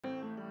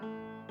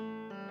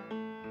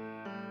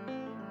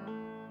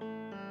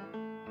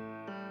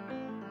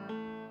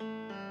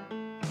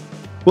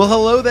Well,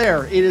 hello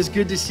there. It is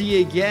good to see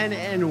you again,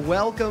 and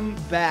welcome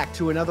back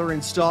to another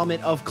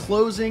installment of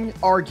Closing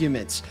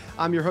Arguments.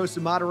 I'm your host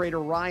and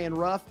moderator, Ryan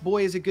Ruff.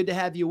 Boy, is it good to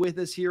have you with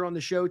us here on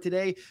the show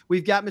today.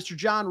 We've got Mr.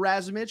 John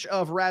Razumich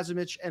of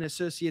Razumich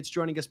Associates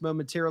joining us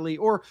momentarily,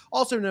 or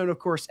also known, of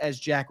course, as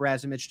Jack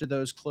Razumich to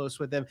those close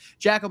with him.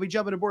 Jack will be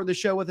jumping aboard the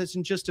show with us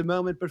in just a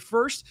moment, but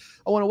first,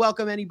 I want to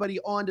welcome anybody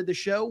onto the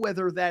show,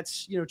 whether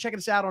that's, checking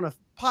us out on a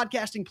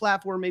podcasting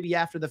platform, maybe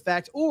after the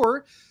fact,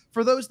 or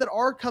for those that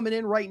are coming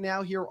in right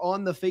now here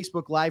on the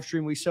Facebook live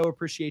stream, we so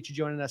appreciate you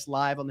joining us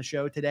live on the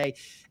show today.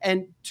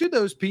 And to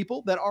those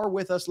people that are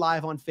with us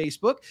live on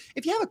Facebook,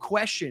 if you have a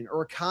question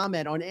or a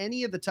comment on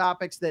any of the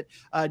topics that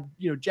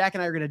Jack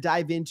and I are going to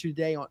dive into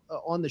today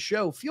on the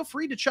show, feel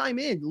free to chime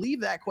in.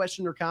 Leave that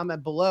question or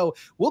comment below.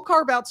 We'll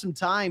carve out some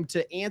time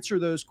to answer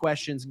those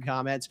questions and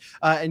comments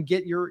and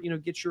get your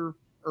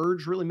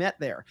urge really met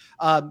there.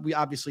 We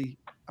obviously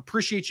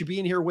appreciate you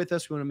being here with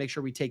us. We want to make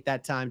sure we take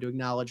that time to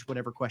acknowledge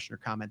whatever question or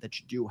comment that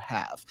you do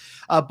have.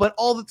 But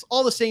all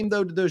the same,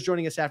 though, to those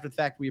joining us after the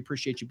fact, we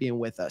appreciate you being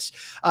with us.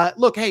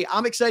 Look, hey,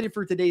 I'm excited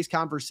for today's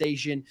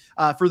conversation.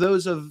 For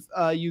those of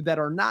you that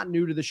are not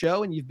new to the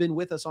show and you've been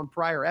with us on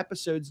prior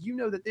episodes, you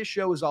know that this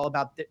show is all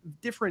about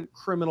different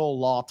criminal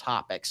law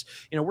topics.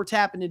 We're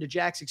tapping into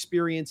Jack's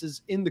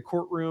experiences in the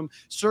courtroom,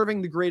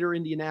 serving the greater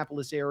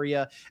Indianapolis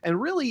area, and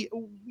really,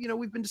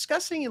 we've been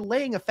discussing and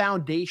laying a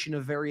foundation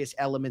of various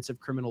elements of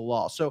criminal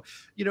law. So,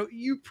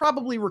 you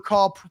probably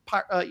recall,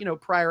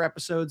 prior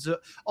episodes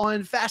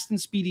on fast and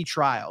speedy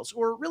trials,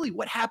 or really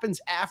what happens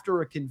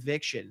after a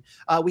conviction.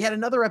 We had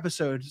another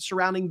episode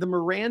surrounding the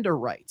Miranda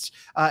rights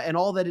and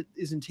all that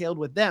is entailed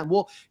with them.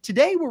 Well,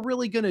 today we're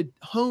really going to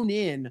hone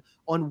in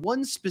on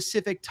one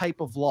specific type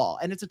of law,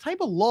 and it's a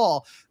type of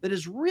law that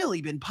has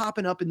really been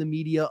popping up in the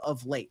media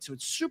of late. So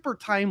it's super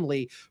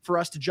timely for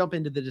us to jump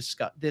into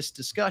this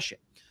discussion.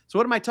 So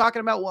what am I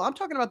talking about? Well, I'm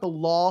talking about the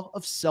law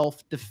of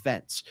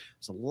self-defense.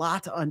 There's a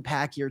lot to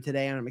unpack here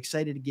today, and I'm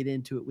excited to get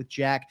into it with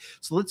Jack.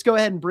 So let's go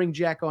ahead and bring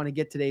Jack on and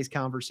get today's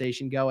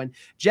conversation going.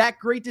 Jack,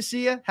 great to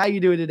see you. How you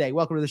doing today?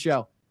 Welcome to the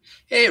show.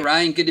 Hey,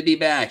 Ryan, good to be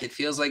back. It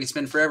feels like it's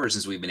been forever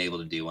since we've been able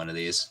to do one of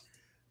these.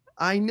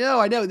 I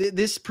know.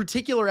 This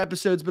particular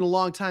episode's been a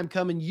long time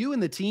coming. You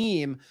and the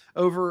team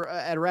over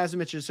at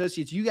Razumich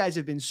Associates, you guys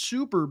have been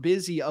super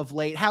busy of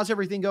late. How's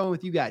everything going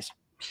with you guys?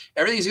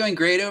 Everything's going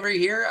great over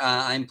here.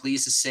 I'm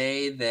pleased to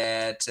say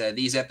that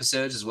these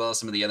episodes, as well as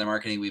some of the other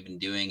marketing we've been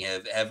doing,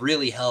 have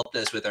really helped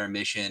us with our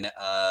mission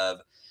of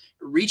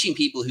reaching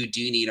people who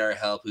do need our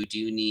help, who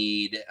do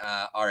need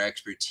our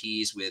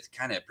expertise with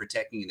kind of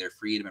protecting their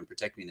freedom and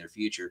protecting their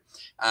future.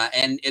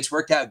 And it's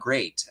worked out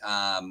great.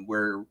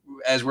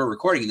 As we're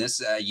recording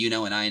this,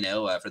 and I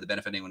know, for the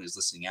benefit of anyone who's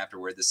listening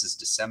afterward, this is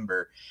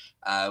December.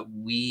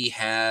 We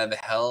have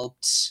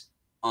helped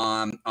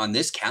on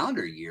this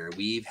calendar year,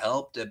 we've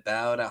helped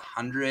about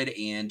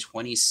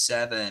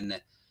 127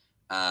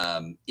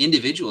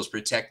 individuals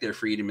protect their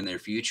freedom and their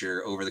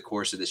future over the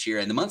course of this year.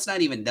 And the month's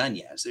not even done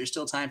yet. So there's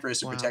still time for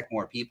us to protect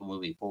more people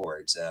moving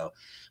forward. So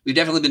we've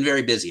definitely been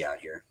very busy out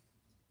here.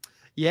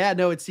 Yeah,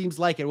 no, it seems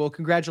like it. Well,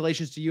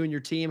 congratulations to you and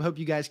your team. Hope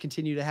you guys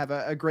continue to have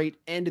a great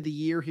end of the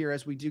year here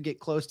as we do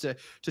get close to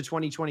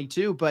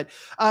 2022. But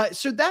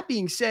so that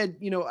being said,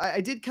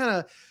 I did kind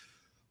of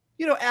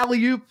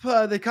alley-oop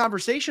the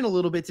conversation a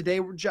little bit today.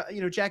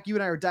 Jack, you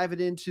and I are diving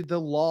into the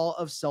law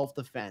of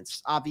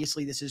self-defense.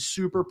 Obviously, this is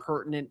super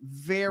pertinent,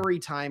 very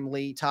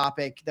timely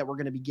topic that we're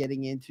going to be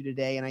getting into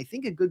today. And I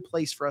think a good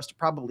place for us to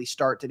probably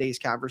start today's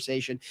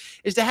conversation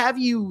is to have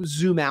you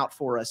zoom out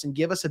for us and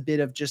give us a bit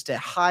of just a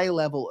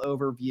high-level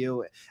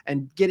overview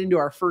and get into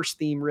our first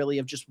theme, really,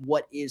 of just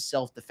what is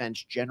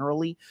self-defense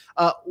generally.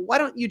 Why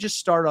don't you just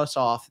start us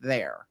off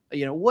there?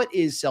 What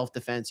is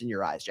self-defense in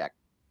your eyes, Jack?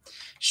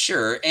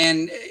 Sure.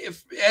 And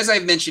as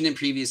I've mentioned in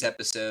previous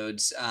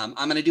episodes, I'm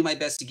going to do my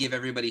best to give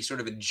everybody sort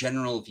of a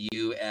general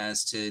view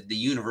as to the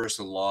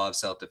universal law of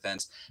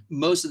self-defense.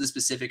 Most of the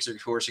specifics,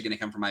 of course, are going to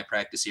come from my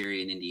practice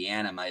area in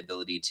Indiana, my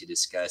ability to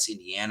discuss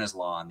Indiana's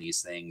law on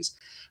these things.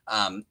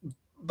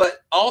 But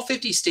all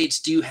 50 states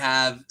do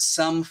have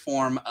some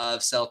form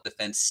of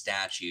self-defense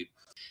statute.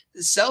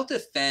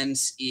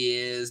 Self-defense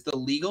is the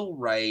legal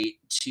right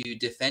to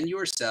defend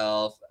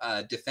yourself,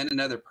 defend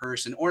another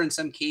person, or in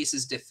some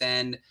cases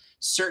defend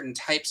certain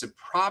types of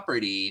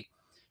property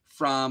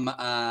from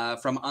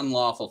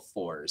unlawful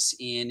force.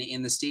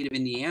 In the state of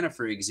Indiana,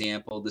 for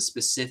example, the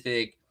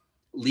specific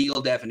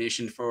legal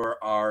definition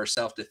for our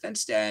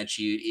self-defense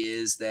statute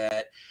is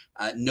that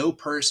no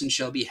person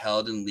shall be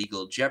held in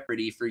legal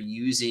jeopardy for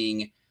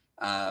using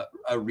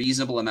a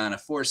reasonable amount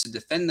of force to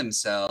defend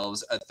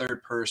themselves, a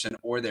third person,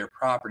 or their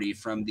property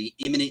from the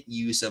imminent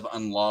use of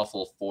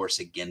unlawful force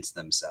against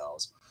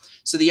themselves.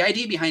 So the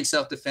idea behind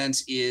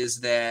self-defense is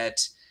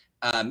that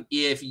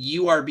if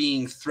you are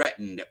being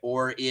threatened,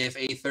 or if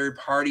a third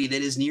party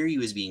that is near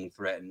you is being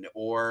threatened,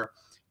 or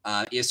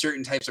if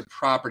certain types of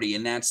property,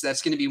 and that's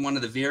going to be one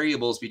of the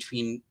variables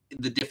between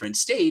the different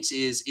states,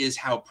 is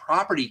how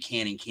property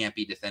can and can't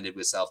be defended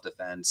with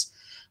self-defense.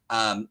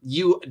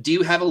 You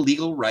do have a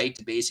legal right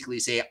to basically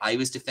say, I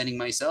was defending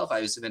myself,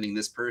 I was defending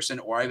this person,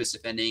 or I was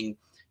defending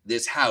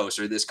this house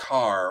or this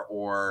car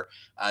or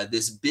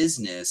this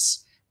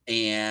business.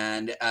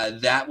 And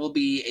that will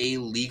be a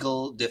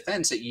legal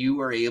defense that you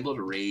are able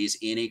to raise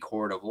in a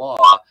court of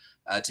law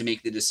to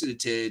make the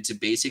decision to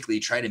basically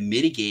try to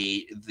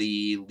mitigate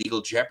the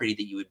legal jeopardy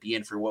that you would be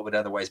in for what would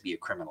otherwise be a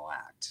criminal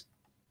act.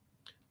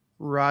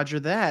 Roger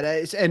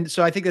that. And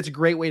so I think that's a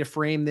great way to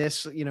frame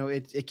this. You know,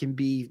 it can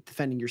be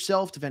defending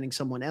yourself, defending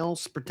someone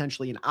else,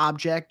 potentially an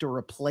object or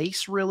a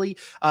place, really.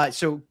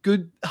 So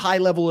good high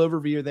level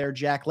overview there,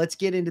 Jack. Let's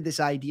get into this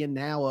idea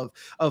now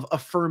of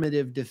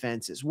affirmative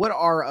defenses. What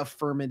are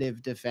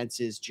affirmative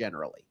defenses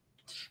generally?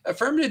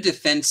 Affirmative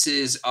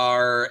defenses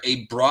are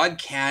a broad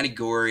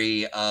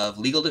category of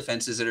legal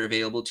defenses that are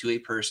available to a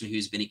person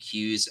who's been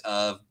accused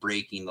of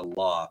breaking the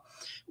law.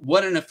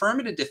 What an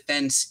affirmative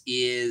defense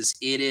is,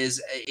 it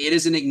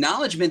is an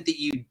acknowledgement that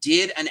you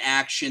did an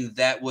action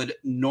that would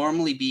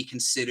normally be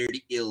considered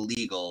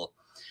illegal,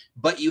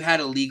 but you had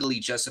a legally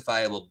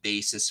justifiable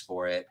basis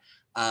for it.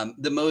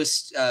 The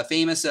most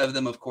famous of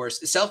them, of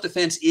course,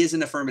 self-defense is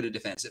an affirmative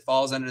defense. It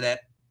falls under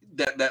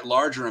that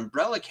larger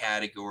umbrella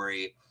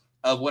category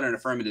of what an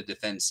affirmative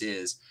defense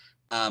is.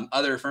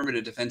 Other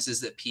affirmative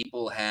defenses that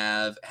people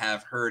have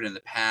heard in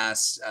the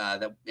past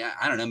that,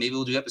 I don't know, maybe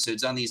we'll do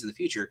episodes on these in the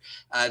future.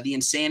 The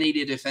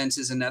insanity defense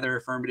is another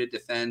affirmative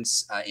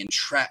defense.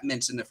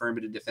 Entrapment's an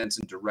affirmative defense,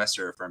 and duress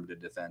are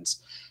affirmative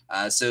defense.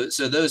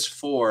 So those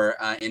four,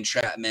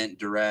 entrapment,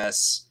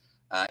 duress,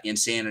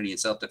 insanity, and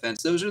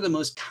self-defense, those are the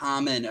most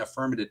common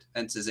affirmative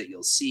defenses that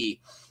you'll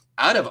see.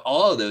 Out of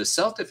all of those,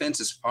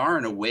 self-defense is far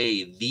and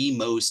away the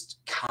most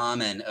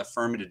common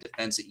affirmative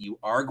defense that you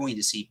are going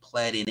to see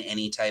pled in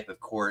any type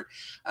of court.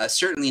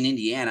 Certainly in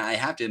Indiana, I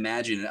have to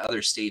imagine in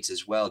other states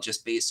as well,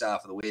 just based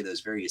off of the way those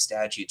various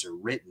statutes are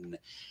written.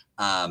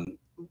 An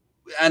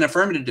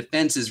affirmative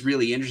defense is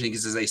really interesting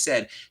because, as I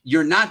said,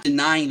 you're not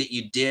denying that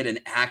you did an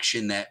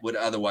action that would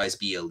otherwise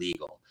be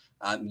illegal.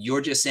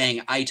 You're just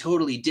saying, I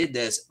totally did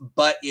this,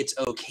 but it's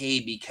okay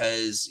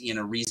because, you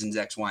know, reasons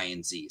X, Y,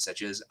 and Z,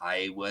 such as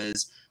I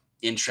was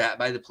entrapped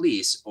by the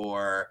police,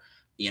 or,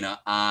 you know,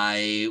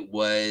 I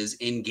was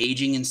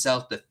engaging in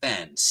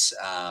self-defense.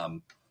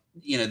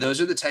 You know,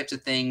 those are the types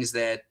of things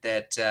that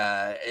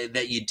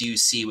you do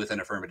see with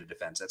an affirmative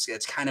defense.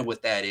 That's kind of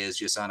what that is,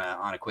 just on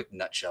a quick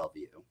nutshell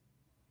view.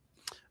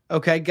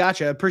 Okay,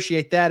 gotcha.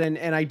 Appreciate that.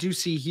 And I do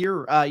see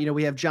here, you know,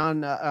 we have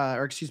Joshua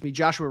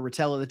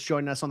Rotella that's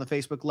joining us on the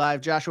Facebook Live.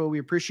 Joshua, we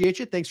appreciate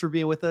you. Thanks for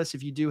being with us.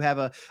 If you do have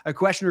a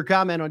question or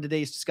comment on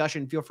today's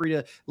discussion, feel free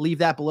to leave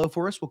that below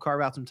for us. We'll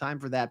carve out some time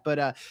for that.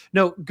 But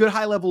no, good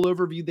high level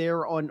overview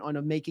there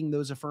on making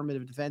those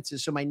affirmative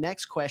defenses. So my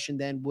next question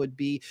then would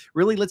be,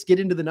 really, let's get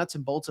into the nuts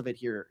and bolts of it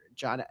here,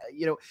 John.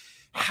 You know,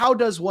 how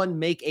does one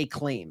make a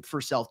claim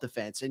for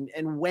self-defense,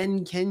 and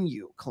when can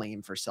you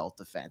claim for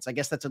self-defense? I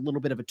guess that's a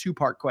little bit of a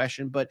two-part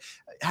question, but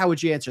how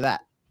would you answer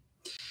that?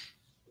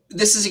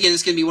 This is going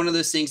to be one of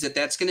those things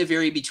that's going to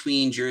vary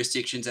between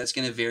jurisdictions. That's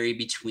going to vary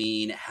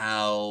between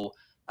how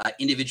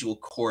individual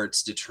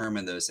courts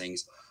determine those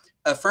things.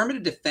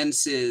 Affirmative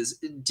defenses,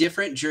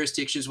 different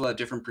jurisdictions will have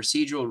different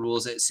procedural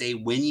rules that say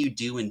when you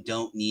do and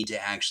don't need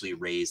to actually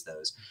raise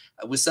those.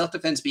 With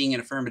self-defense being an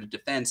affirmative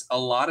defense, a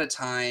lot of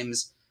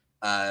times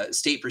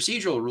state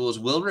procedural rules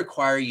will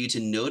require you to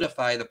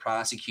notify the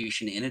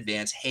prosecution in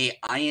advance, hey,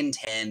 I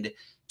intend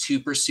to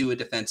pursue a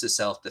defense of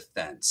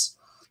self-defense.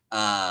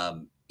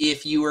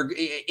 If you were,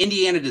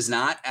 Indiana does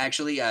not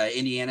actually.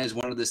 Indiana is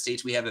one of the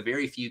states we have a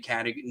very few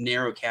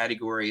narrow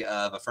category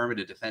of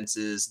affirmative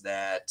defenses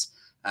that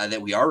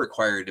we are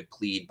required to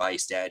plead by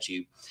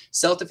statute.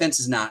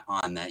 Self-defense is not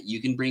on that.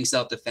 You can bring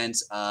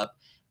self-defense up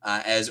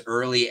as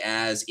early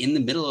as in the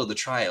middle of the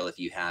trial if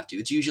you have to.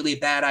 It's usually a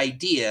bad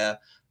idea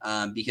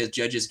because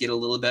judges get a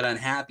little bit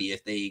unhappy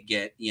if they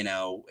get, you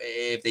know,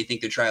 if they think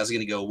their trial is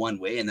going to go one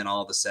way and then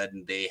all of a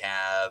sudden they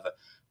have,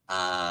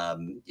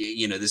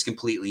 you know, this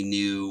completely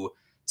new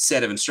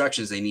set of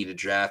instructions they need to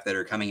draft that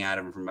are coming at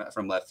them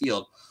from left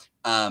field.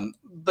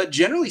 But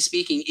generally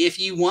speaking, if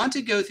you want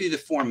to go through the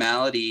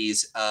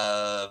formalities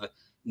of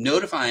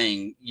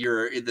notifying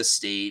the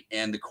state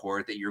and the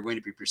court that you're going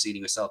to be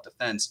proceeding with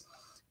self-defense,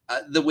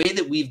 the way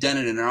that we've done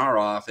it in our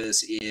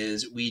office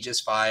is we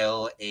just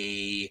file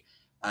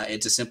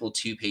it's a simple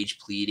 2-page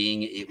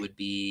pleading. It would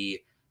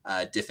be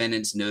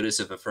defendant's notice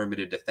of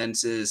affirmative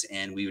defenses,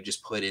 and we would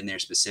just put in there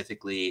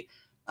specifically,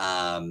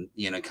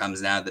 you know,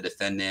 comes now the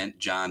defendant,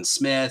 John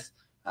Smith,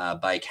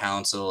 by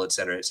counsel, et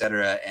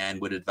cetera, and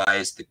would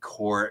advise the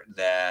court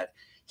that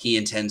he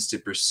intends to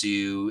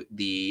pursue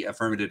the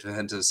affirmative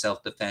defense of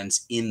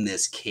self-defense in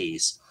this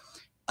case.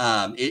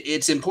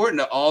 It's important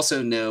to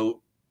also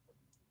note,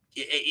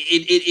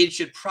 it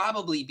should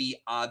probably be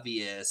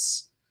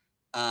obvious,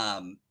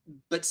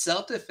 but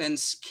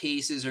self-defense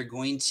cases are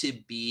going to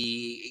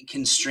be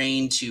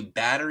constrained to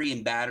battery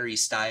and battery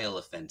style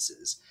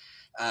offenses.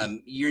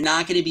 You're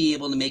not going to be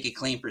able to make a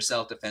claim for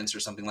self-defense or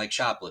something like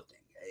shoplifting.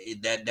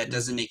 That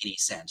doesn't make any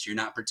sense. You're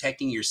not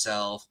protecting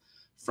yourself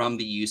from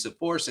the use of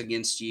force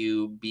against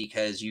you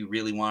because you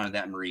really wanted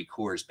that Marie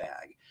Coors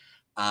bag.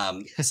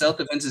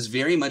 Self-defense is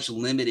very much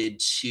limited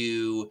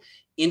to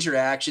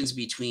interactions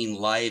between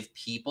live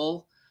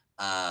people.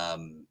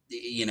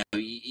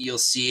 You'll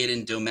see it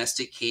in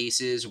domestic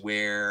cases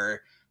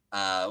where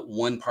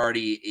one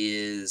party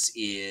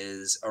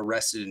is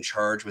arrested and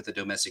charged with a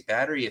domestic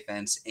battery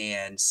offense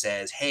and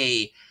says,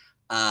 "Hey,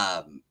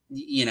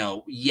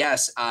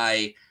 yes,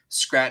 I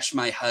scratched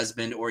my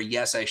husband, or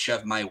yes, I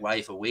shoved my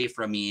wife away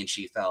from me and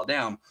she fell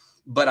down,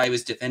 but I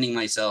was defending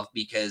myself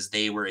because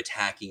they were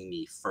attacking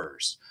me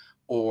first."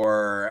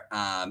 Or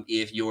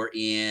if you're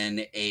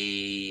in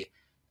a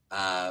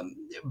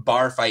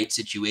bar fight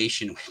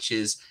situation, which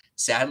is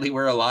sadly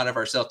where a lot of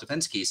our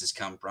self-defense cases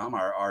come from,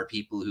 are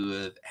people who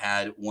have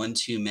had one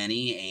too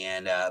many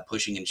and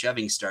pushing and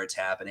shoving starts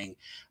happening.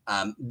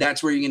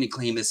 That's where you're going to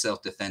claim a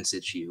self-defense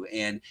issue.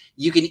 And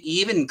you can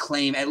even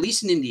claim, at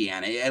least in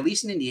Indiana,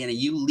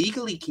 you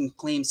legally can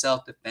claim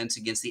self-defense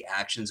against the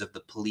actions of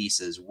the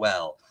police as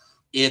well.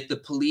 If the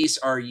police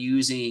are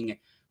using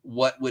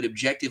what would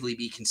objectively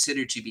be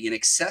considered to be an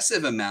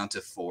excessive amount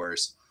of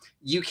force,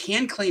 you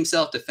can claim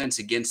self-defense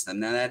against them.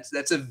 Now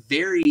that's a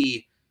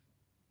very,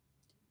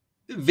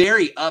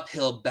 very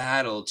uphill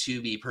battle,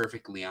 to be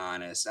perfectly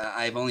honest.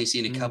 I've only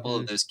seen a couple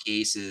of those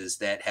cases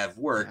that have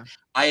worked.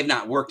 Yeah. I have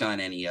not worked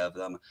on any of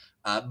them,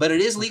 but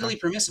it is legally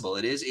Okay. permissible.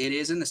 It is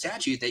in the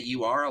statute that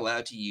you are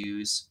allowed to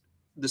use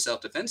the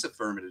self-defense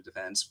affirmative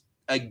defense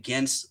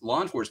against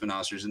law enforcement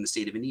officers in the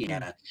state of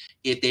Indiana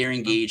if they are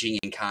engaging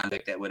in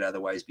conduct that would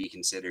otherwise be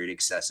considered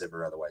excessive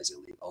or otherwise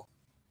illegal.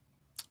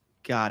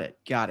 Got it.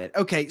 Got it.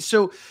 Okay.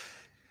 So,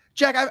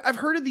 Jack, I've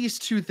heard of these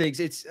two things.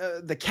 It's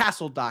the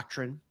castle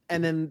doctrine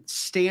and then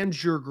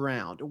stand your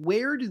ground.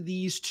 Where do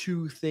these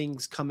two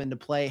things come into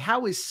play?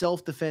 How is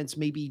self-defense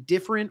maybe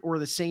different or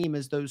the same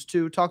as those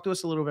two? Talk to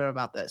us a little bit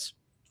about this.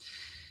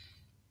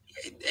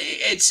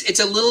 It's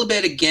a little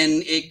bit,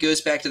 again, it goes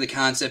back to the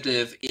concept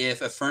of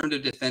if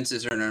affirmative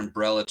defenses are an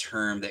umbrella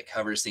term that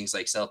covers things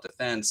like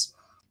self-defense,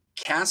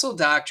 castle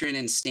doctrine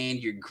and stand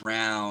your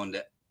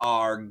ground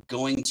are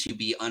going to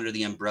be under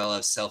the umbrella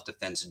of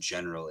self-defense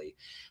generally.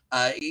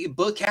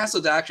 Both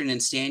castle doctrine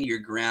and stand your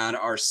ground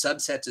are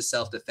subsets of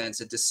self-defense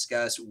that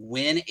discuss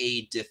when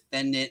a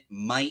defendant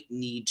might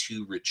need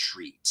to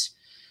retreat.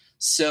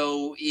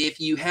 So if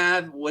you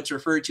have what's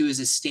referred to as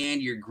a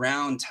stand your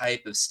ground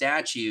type of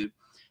statute,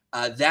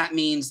 that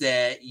means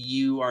that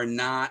you are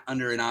not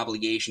under an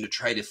obligation to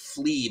try to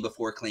flee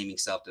before claiming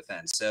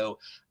self-defense. So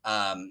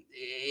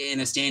in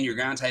a stand your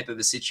ground type of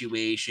a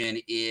situation,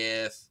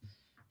 if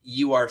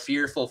you are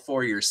fearful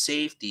for your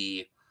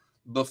safety,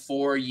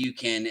 before you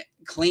can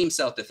claim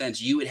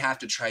self-defense, you would have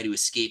to try to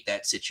escape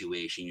that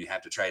situation. You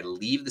have to try to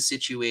leave the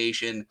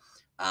situation.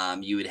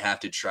 You would have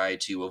to try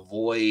to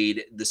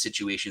avoid the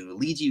situation that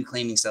leads you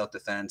claiming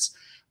self-defense.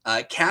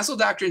 Castle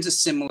doctrine is a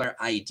similar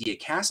idea.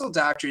 Castle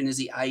doctrine is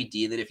the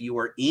idea that if you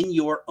are in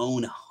your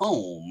own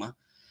home,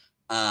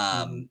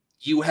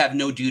 you have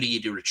no duty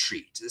to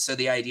retreat. So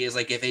the idea is,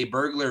 like, if a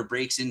burglar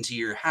breaks into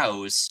your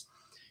house,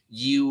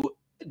 you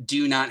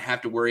do not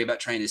have to worry about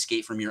trying to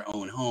escape from your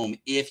own home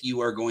if you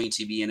are going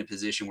to be in a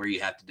position where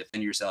you have to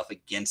defend yourself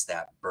against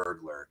that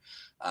burglar.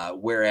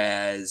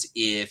 Whereas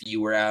if you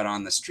were out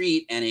on the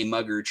street and a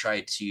mugger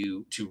tried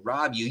to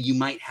rob you, you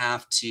might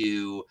have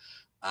to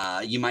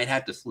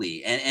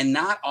flee. And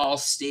not all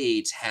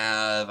states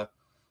have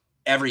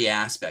every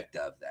aspect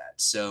of that.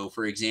 So,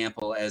 for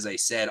example, as I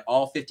said,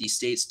 all 50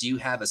 states do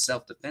have a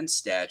self-defense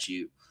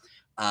statute.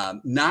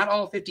 Not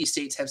all 50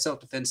 states have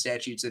self-defense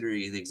statutes that are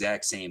the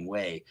exact same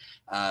way.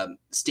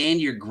 Stand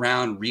your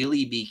ground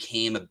really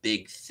became a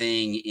big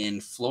thing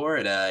in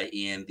Florida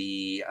in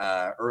the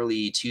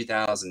early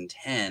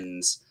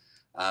 2010s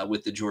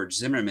with the George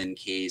Zimmerman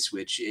case,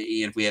 which,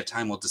 if we have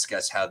time, we'll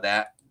discuss how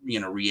that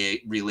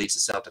relates to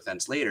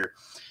self-defense later.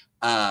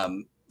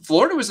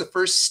 Florida was the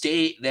first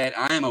state that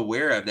I am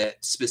aware of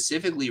that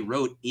specifically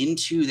wrote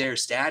into their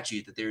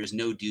statute that there is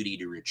no duty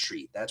to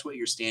retreat. That's what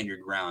your stand your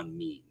ground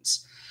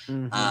means.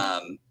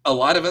 A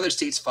lot of other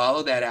states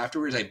follow that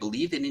afterwards. I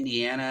believe in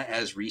Indiana,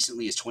 as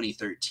recently as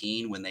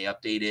 2013, when they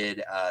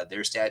updated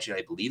their statute,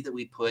 I believe that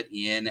we put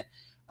in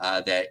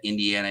that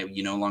Indiana,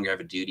 you no longer have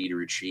a duty to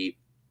retreat.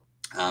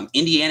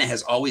 Indiana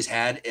has always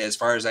had, as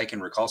far as I can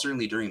recall,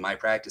 certainly during my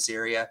practice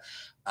area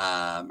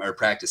or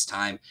practice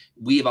time,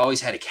 we have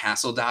always had a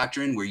castle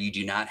doctrine where you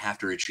do not have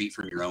to retreat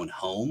from your own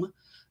home.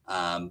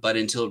 But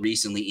until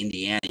recently,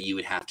 Indiana, you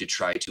would have to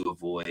try to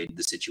avoid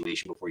the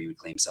situation before you would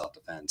claim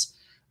self-defense.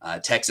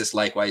 Texas,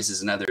 likewise,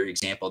 is another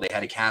example. They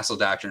had a castle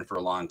doctrine for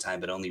a long time,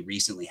 but only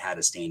recently had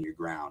a stand your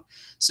ground.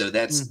 So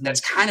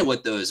that's kind of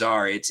what those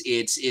are. It's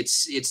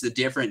the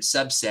different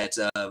subsets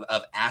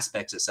of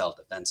aspects of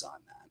self-defense on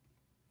that.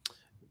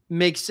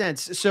 Makes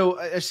sense. So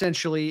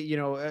essentially,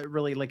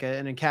 really like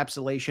an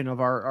encapsulation of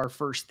our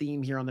first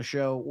theme here on the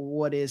show.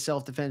 What is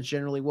self-defense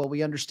generally? Well,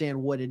 we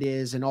understand what it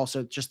is, and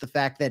also just the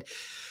fact that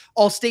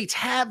all states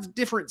have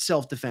different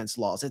self-defense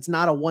laws. It's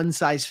not a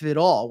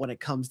one-size-fit-all when it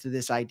comes to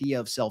this idea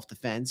of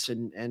self-defense.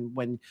 And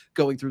when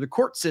going through the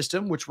court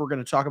system, which we're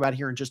going to talk about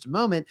here in just a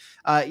moment,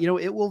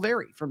 it will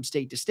vary from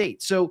state to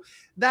state. So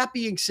that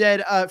being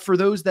said, for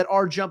those that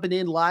are jumping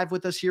in live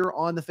with us here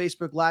on the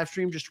Facebook live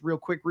stream, just a real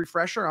quick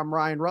refresher. I'm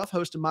Ryan Ruff,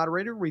 host and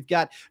moderator. We've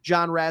got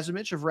John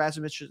Razumich of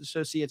Razumich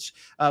Associates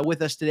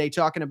with us today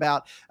talking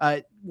about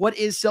what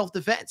is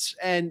self-defense.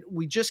 And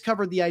we just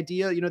covered the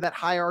idea, that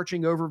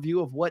high-arching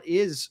overview of what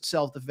is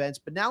self-defense.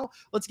 But now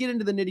let's get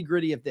into the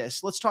nitty-gritty of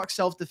this. Let's talk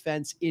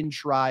self-defense in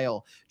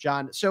trial,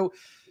 John. So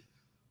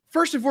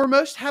first and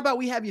foremost, how about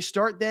we have you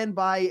start then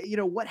by,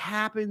 what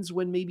happens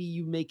when maybe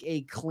you make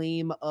a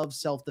claim of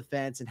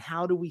self-defense, and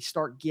how do we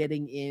start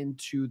getting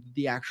into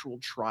the actual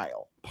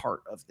trial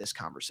part of this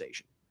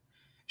conversation?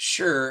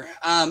 Sure.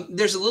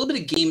 There's a little bit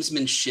of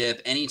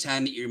gamesmanship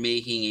anytime that you're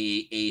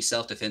making a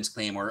self-defense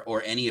claim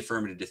or any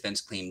affirmative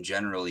defense claim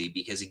generally,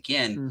 because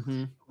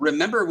again,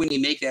 remember when you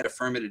make that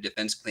affirmative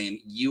defense claim,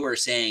 you are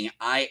saying,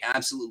 I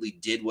absolutely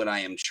did what I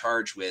am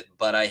charged with,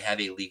 but I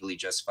have a legally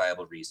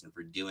justifiable reason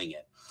for doing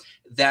it.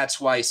 That's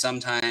why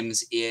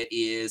sometimes it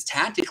is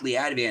tactically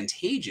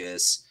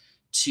advantageous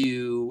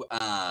to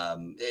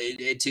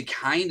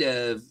kind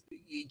of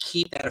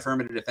keep that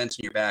affirmative defense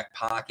in your back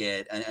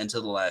pocket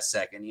until the last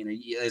second.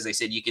 As I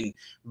said, you can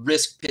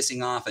risk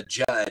pissing off a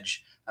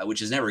judge,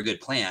 which is never a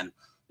good plan,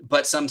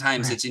 but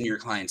sometimes it's in your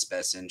client's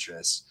best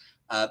interest.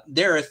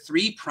 There are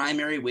three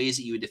primary ways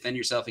that you would defend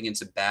yourself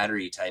against a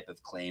battery type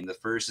of claim. The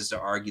first is to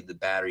argue the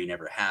battery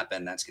never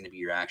happened. That's going to be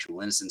your actual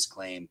innocence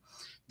claim.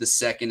 The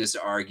second is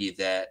to argue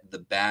that the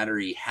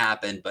battery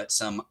happened, but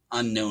some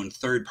unknown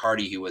third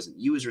party who wasn't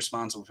you is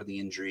responsible for the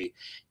injury.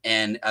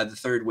 And the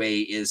third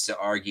way is to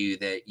argue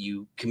that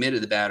you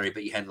committed the battery,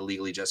 but you had a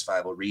legally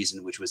justifiable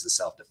reason, which was the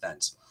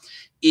self-defense.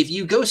 If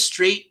you go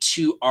straight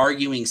to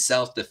arguing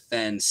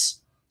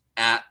self-defense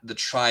at the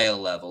trial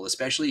level,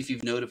 especially if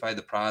you've notified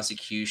the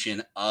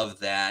prosecution of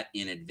that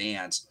in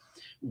advance,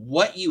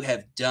 what you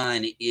have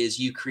done is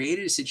you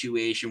created a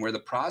situation where the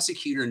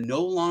prosecutor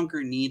no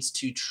longer needs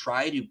to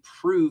try to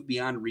prove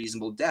beyond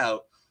reasonable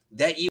doubt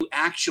that you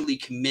actually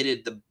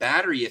committed the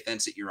battery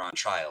offense that you're on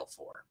trial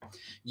for.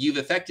 You've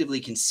effectively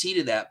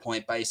conceded that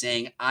point by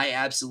saying, I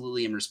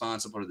absolutely am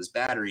responsible for this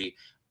battery.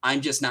 I'm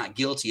just not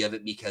guilty of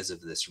it because of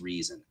this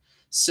reason.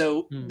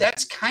 So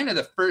that's kind of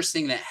the first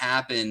thing that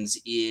happens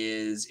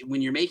is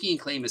when you're making a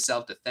claim of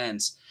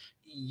self-defense,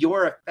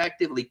 you're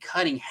effectively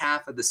cutting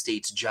half of the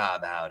state's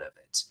job out of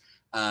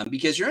it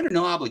because you're under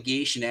no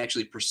obligation to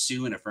actually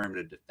pursue an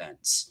affirmative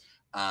defense.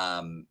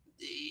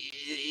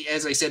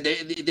 As I said,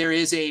 there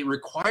is a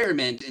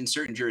requirement in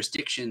certain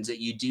jurisdictions that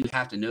you do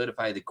have to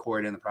notify the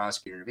court and the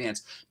prosecutor in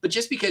advance. But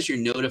just because you're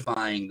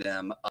notifying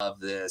them of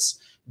this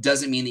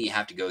doesn't mean that you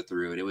have to go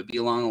through it. It would be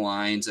along the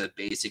lines of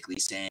basically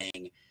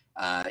saying,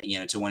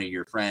 to one of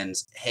your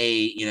friends,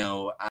 hey,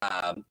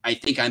 I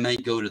think I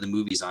might go to the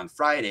movies on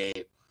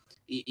Friday.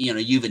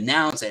 You've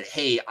announced that,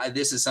 hey,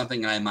 this is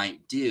something I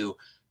might do,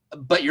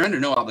 but you're under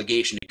no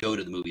obligation to go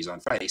to the movies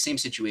on Friday. Same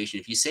situation.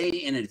 If you say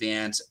in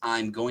advance,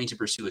 I'm going to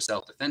pursue a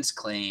self-defense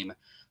claim,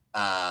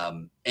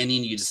 and then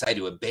you decide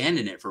to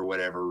abandon it for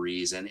whatever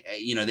reason,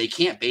 they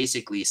can't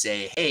basically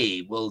say,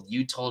 hey, well,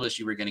 you told us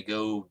you were going to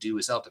go do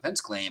a self-defense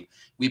claim.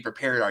 We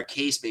prepared our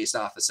case based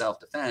off of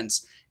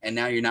self-defense, and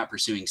now you're not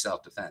pursuing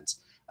self-defense.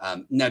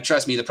 Now,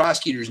 trust me, the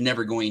prosecutor is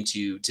never going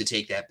to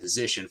take that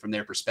position from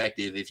their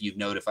perspective. If you've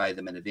notified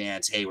them in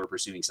advance, hey, we're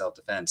pursuing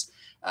self-defense,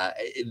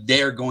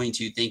 they're going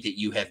to think that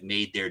you have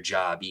made their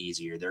job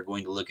easier. They're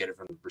going to look at it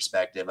from the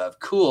perspective of,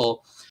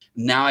 cool,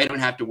 now I don't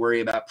have to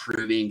worry about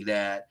proving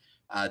that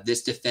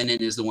this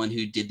defendant is the one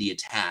who did the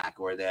attack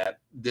or that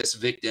this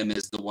victim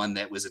is the one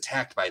that was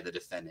attacked by the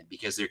defendant,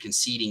 because they're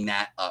conceding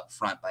that up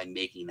front by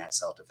making that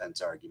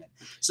self-defense argument.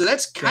 So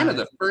that's kind of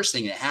the first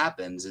thing that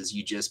happens is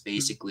you just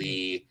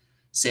basically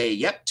say,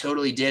 yep,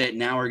 totally did it.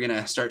 Now we're going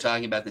to start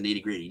talking about the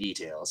nitty-gritty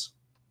details.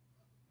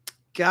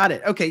 Got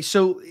it. Okay.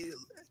 So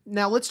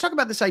now let's talk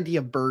about this idea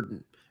of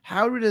burden.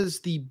 How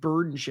does the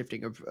burden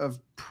shifting of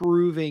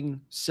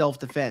proving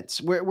self-defense,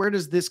 where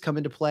does this come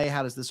into play?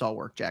 How does this all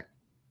work, Jack?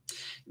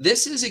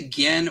 This is,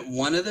 again,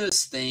 one of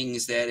those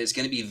things that is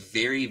going to be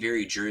very,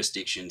 very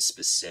jurisdiction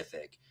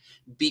specific,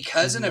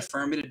 because an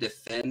affirmative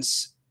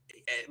defense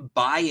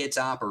by its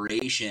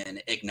operation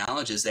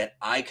acknowledges that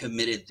I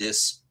committed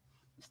this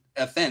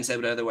offense that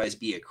would otherwise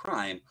be a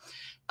crime.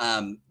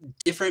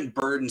 Different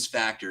burdens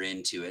factor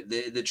into it.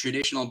 The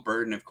traditional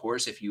burden, of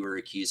course, if you were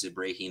accused of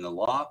breaking the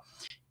law,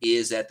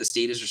 is that the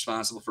state is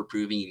responsible for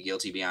proving you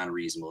guilty beyond a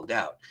reasonable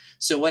doubt.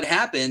 So what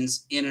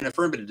happens in an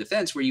affirmative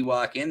defense where you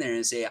walk in there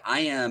and say, I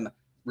am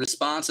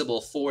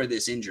responsible for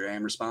this injury, I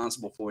am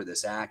responsible for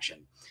this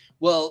action?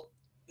 Well,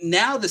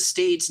 now the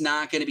state's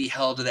not going to be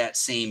held to that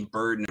same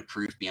burden of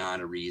proof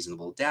beyond a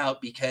reasonable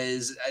doubt,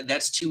 because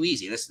that's too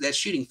easy. That's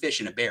shooting fish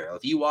in a barrel.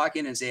 If you walk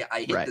in and say,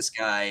 I hit this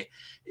guy,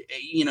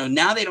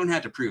 now they don't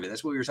have to prove it.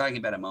 That's what we were talking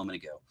about a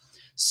moment ago.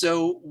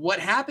 So what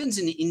happens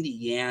in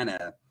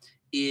Indiana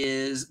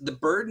is the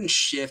burden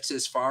shifts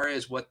as far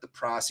as what the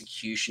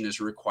prosecution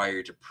is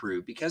required to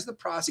prove, because the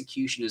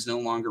prosecution is no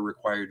longer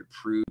required to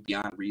prove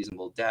beyond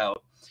reasonable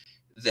doubt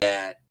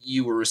that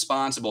you were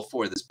responsible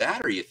for this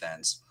battery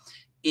offense.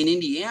 In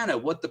Indiana,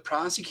 what the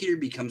prosecutor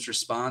becomes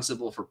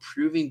responsible for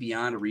proving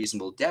beyond a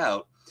reasonable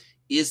doubt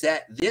is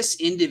that this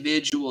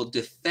individual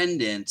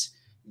defendant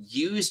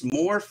used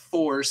more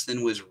force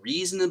than was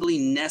reasonably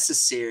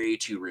necessary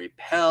to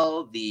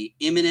repel the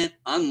imminent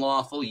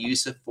unlawful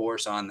use of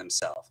force on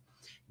themselves.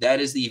 That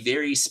is the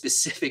very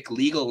specific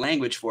legal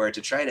language for it,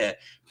 to try to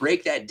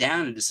break that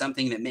down into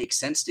something that makes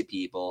sense to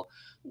people.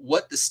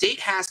 What the state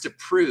has to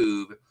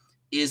prove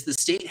is the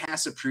state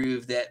has to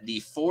prove that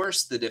the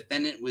force the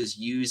defendant was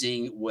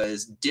using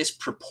was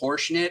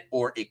disproportionate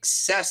or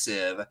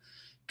excessive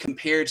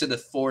compared to the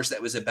force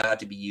that was about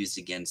to be used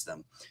against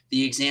them.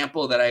 The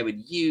example that I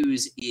would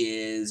use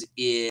is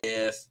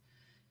if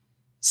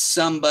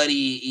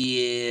somebody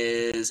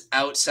is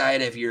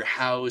outside of your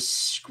house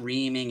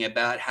screaming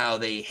about how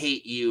they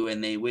hate you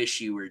and they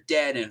wish you were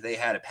dead, and if they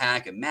had a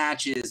pack of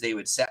matches, they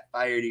would set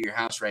fire to your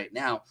house right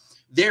now.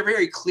 They're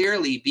very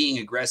clearly being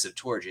aggressive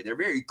towards you. They're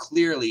very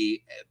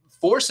clearly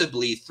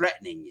forcibly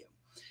threatening you.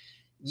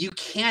 You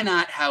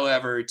cannot,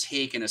 however,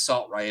 take an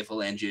assault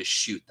rifle and just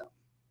shoot them,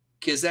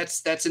 because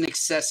that's an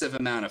excessive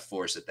amount of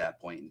force at that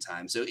point in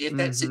time. So if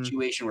that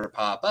situation were to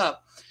pop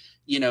up,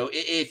 you know,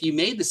 if you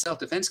made the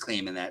self-defense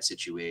claim in that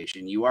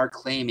situation, you are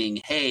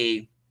claiming,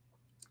 hey,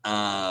 you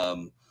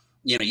know,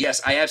 yes,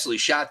 I absolutely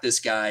shot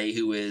this guy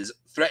who is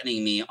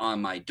threatening me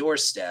on my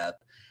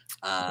doorstep.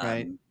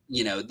 Right.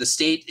 You know, the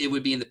state, it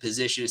would be in the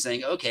position of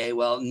saying, okay,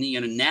 well,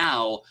 you know,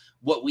 now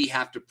what we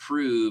have to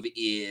prove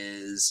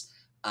is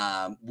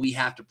we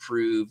have to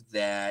prove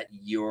that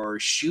you're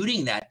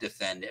shooting that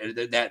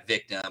defendant, that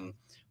victim,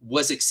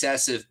 was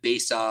excessive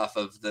based off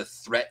of the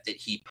threat that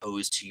he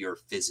posed to your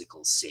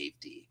physical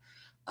safety.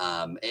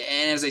 And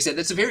as I said,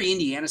 that's a very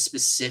Indiana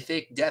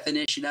specific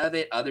definition of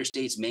it. Other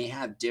states may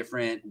have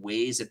different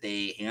ways that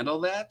they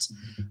handle that.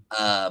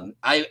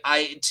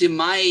 To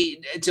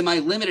my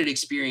limited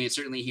experience,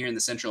 certainly here in the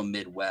central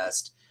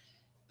Midwest,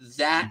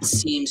 that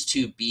seems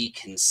to be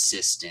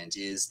consistent,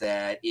 is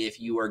that if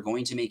you are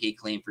going to make a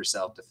claim for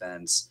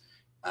self-defense,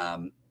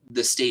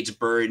 the state's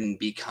burden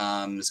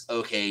becomes,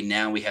 okay,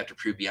 now we have to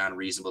prove beyond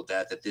reasonable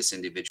doubt that this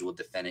individual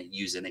defendant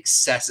used an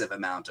excessive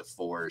amount of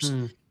force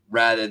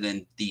rather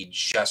than the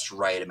just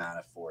right amount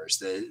of force.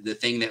 The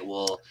thing that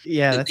will,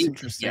 that's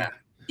interesting.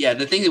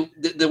 The thing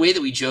that the way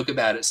that we joke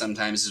about it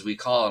sometimes is we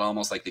call it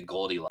almost like the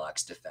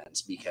Goldilocks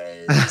defense,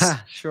 because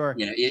Sure.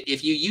 you know,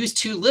 if you use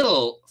too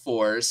little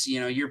force, you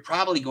know, you're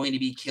probably going to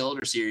be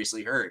killed or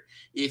seriously hurt.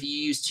 If you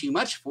use too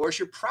much force,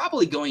 you're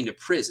probably going to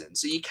prison.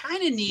 So you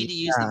kind of need to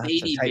use the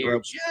baby bear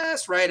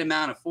just right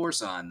amount of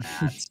force on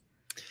that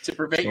to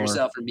prevent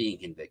yourself from being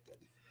convicted.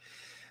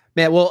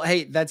 Man, well,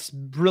 hey, that's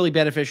really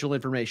beneficial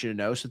information to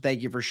know. So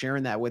thank you for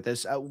sharing that with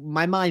us.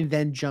 My mind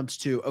then jumps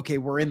to, okay,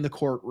 we're in the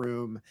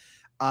courtroom.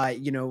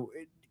 You know,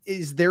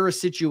 is there a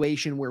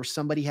situation where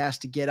somebody has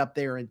to get up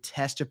there and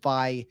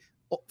testify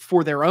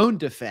for their own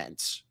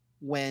defense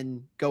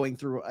when going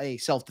through a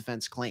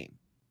self-defense claim?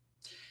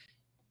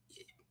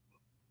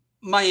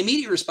 My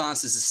immediate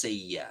response is to say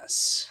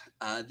yes.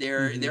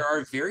 There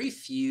are very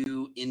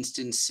few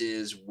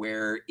instances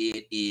where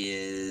it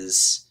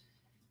is,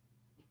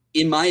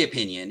 in my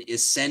opinion,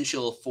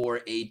 essential for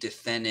a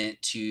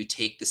defendant to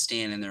take the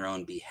stand in their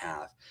own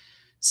behalf.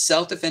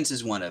 Self-defense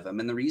is one of them.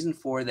 And the reason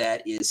for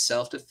that is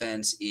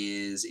self-defense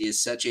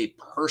is such a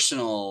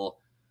personal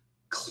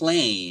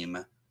claim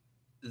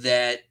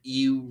that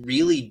you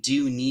really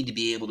do need to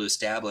be able to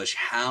establish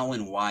how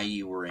and why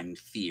you were in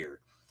fear.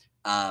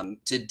 To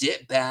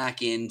dip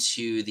back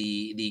into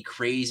the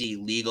crazy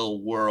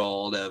legal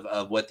world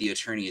of what the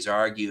attorneys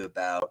argue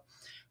about,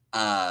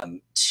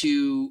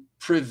 to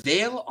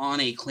prevail on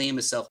a claim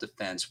of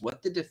self-defense,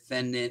 what the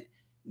defendant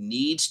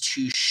needs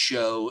to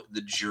show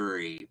the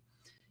jury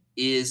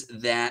is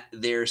that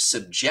their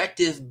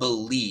subjective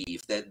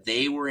belief that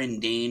they were in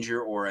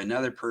danger or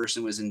another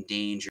person was in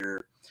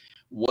danger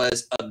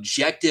was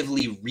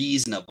objectively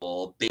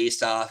reasonable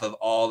based off of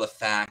all the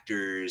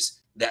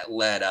factors that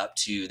led up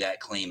to that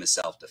claim of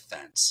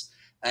self-defense.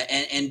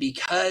 And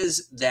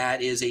because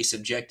that is a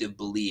subjective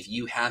belief,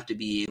 you have to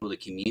be able to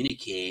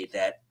communicate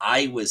that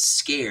I was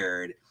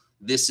scared,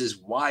 this is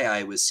why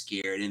I was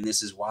scared, and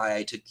this is why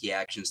I took the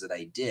actions that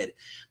I did.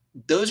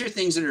 Those are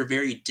things that are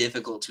very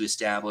difficult to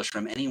establish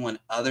from anyone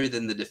other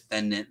than the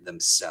defendant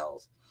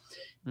themselves.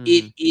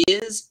 It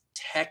is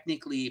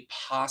technically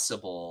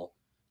possible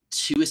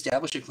to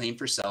establish a claim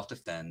for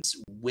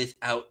self-defense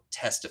without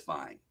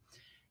testifying.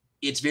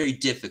 It's very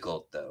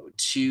difficult, though,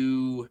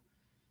 to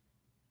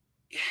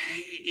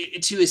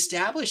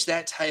establish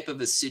that type of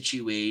a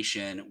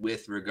situation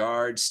with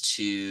regards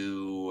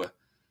to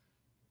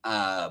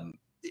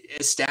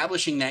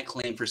establishing that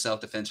claim for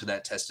self-defense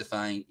without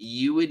testifying.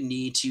 You would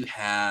need to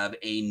have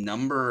a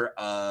number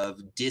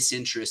of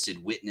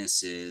disinterested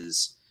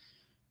witnesses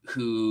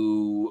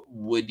who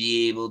would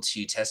be able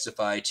to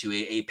testify to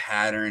a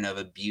pattern of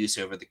abuse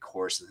over the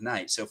course of the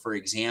night. So, for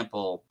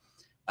example,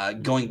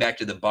 going back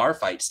to the bar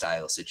fight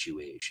style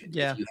situation, if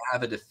Yeah. you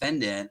have a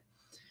defendant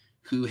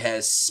who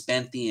has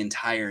spent the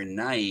entire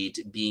night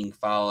being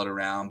followed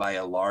around by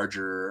a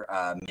larger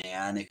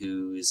man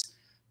who's,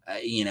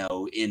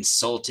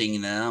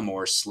 insulting them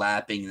or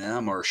slapping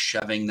them or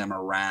shoving them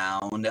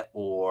around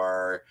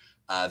or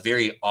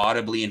very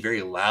audibly and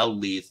very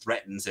loudly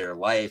threatens their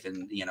life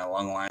and,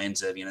 along the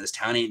lines of, this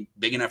town ain't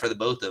big enough for the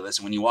both of us.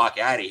 And when you walk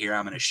out of here,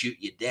 I'm going to shoot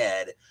you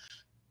dead.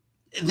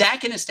 That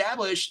can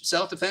establish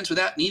self-defense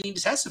without needing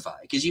to testify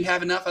because you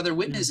have enough other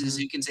witnesses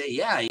who can say,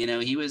 yeah,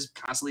 he was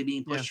constantly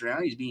being pushed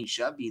around. He was being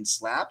shoved, being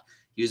slapped.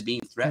 He was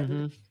being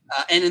threatened.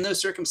 And in those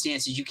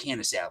circumstances, you can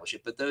establish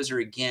it. But those are,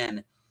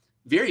 again,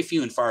 very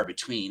few and far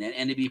between.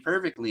 And to be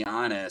perfectly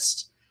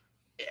honest,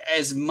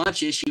 as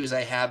much issue as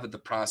I have with the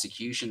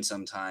prosecution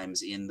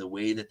sometimes in the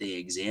way that they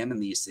examine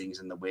these things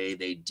and the way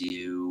they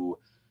do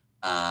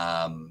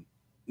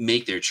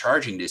make their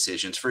charging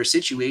decisions for a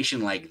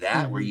situation like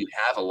that, where you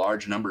have a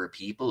large number of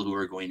people who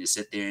are going to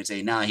sit there and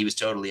say, no, he was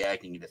totally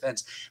acting in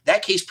defense.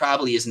 That case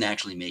probably isn't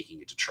actually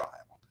making it to trial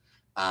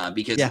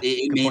because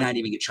it may not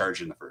even get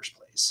charged in the first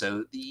place.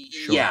 So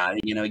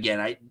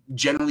again,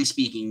 generally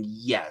speaking,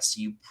 yes,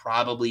 you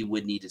probably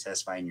would need to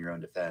testify in your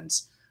own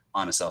defense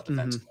on a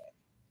self-defense claim.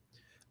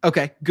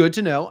 Okay. Good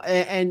to know.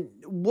 And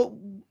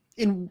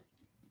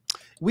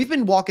we've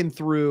been walking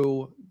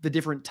through the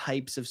different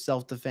types of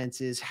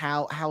self-defenses,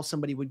 how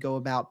somebody would go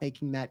about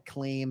making that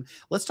claim.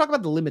 Let's talk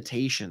about the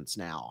limitations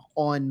now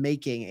on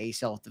making a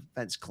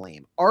self-defense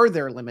claim. Are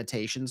there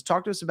limitations?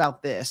 Talk to us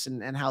about this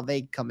and how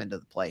they come into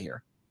the play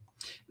here.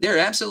 There are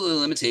absolutely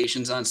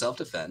limitations on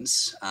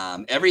self-defense.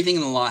 Everything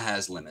in the law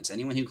has limits.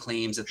 Anyone who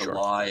claims that the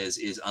law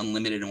is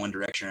unlimited in one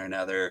direction or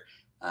another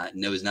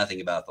knows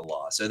nothing about the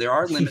law. So there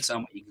are limits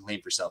on what you can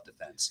claim for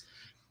self-defense.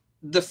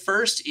 The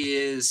first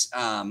is,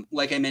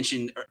 like I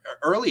mentioned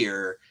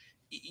earlier,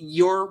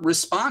 your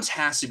response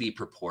has to be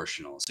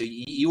proportional. So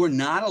you are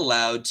not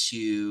allowed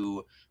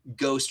to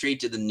go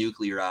straight to the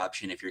nuclear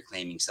option if you're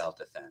claiming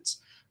self-defense.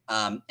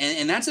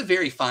 And that's a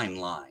very fine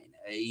line.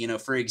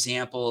 For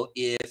example,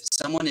 if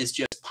someone is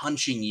just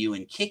punching you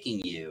and kicking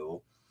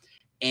you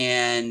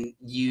and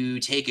you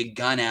take a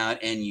gun out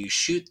and you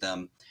shoot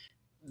them,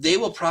 they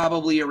will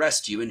probably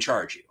arrest you and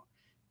charge you.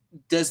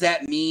 Does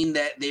that mean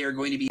that they are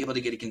going to be able to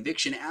get a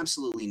conviction?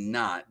 Absolutely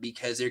not,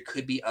 because there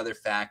could be other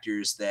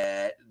factors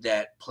that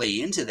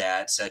play into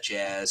that, such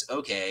as,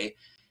 okay,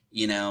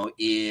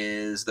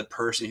 is the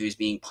person who's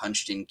being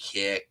punched and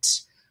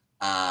kicked,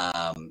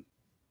 are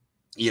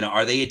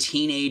they a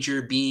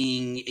teenager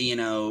being,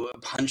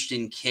 punched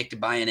and kicked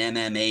by an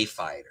MMA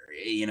fighter?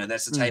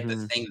 That's the type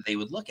of thing that they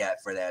would look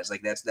at for that. It's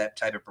like, that's that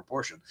type of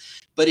proportion.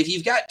 But if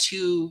you've got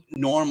two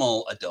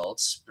normal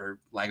adults, for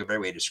lack of a better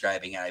way of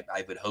describing it,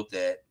 I would hope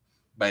that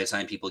by the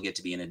time people get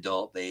to be an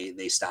adult,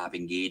 they stop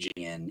engaging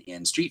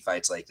in street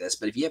fights like this.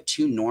 But if you have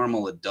two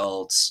normal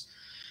adults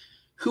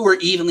who are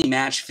evenly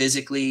matched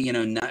physically,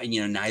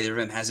 neither of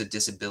them has a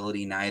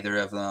disability, neither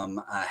of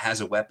them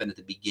has a weapon at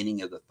the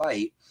beginning of the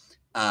fight,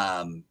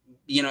 a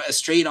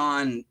straight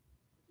on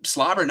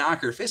slobber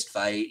knocker fist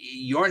fight,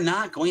 you're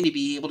not going to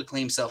be able to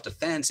claim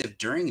self-defense if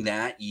during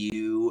that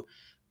you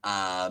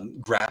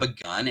grab a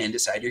gun and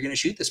decide you're going to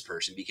shoot this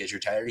person because you're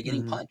tired of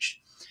getting punched.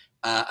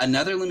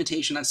 Another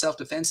limitation on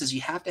self-defense is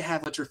you have to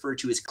have what's referred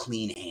to as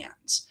clean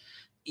hands.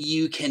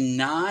 You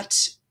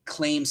cannot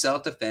claim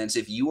self-defense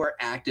if you are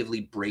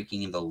actively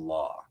breaking the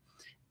law.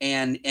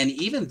 And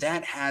even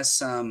that has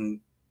some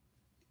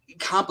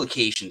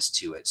complications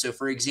to it. So,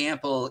 for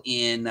example,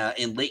 in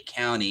Lake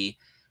County,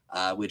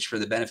 which for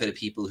the benefit of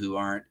people who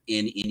aren't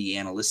in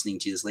Indiana listening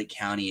to this, Lake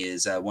County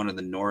is one of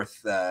the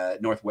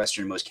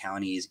northwesternmost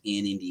counties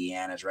in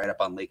Indiana. It's right up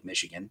on Lake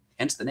Michigan,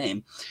 hence the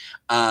name.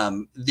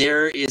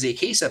 There is a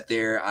case up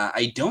there.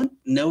 I don't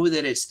know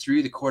that it's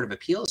through the Court of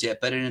Appeals yet,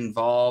 but it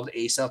involved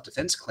a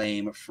self-defense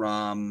claim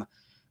from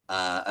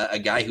a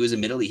guy who was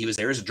admittedly, he was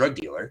there as a drug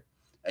dealer.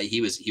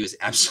 He was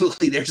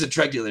absolutely there as a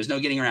drug dealer. There's no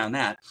getting around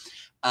that.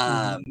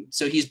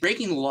 So he's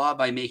breaking the law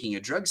by making a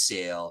drug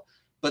sale,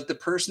 but the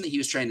person that he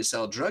was trying to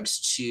sell drugs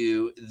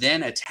to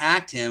then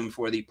attacked him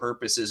for the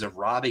purposes of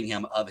robbing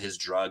him of his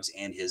drugs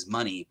and his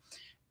money.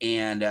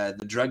 And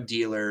the drug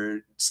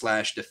dealer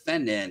 /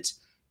 defendant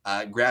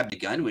grabbed a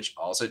gun, which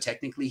also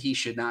technically he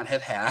should not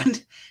have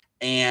had,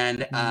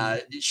 and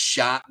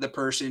shot the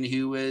person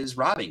who was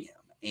robbing him.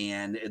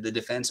 And the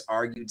defense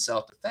argued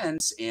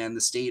self-defense, and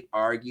the state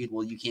argued,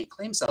 well, you can't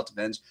claim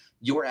self-defense.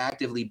 You're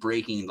actively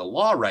breaking the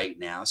law right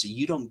now, so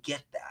you don't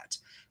get that.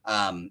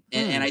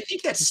 And I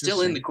think that's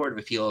still in the Court of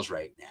Appeals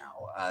right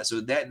now.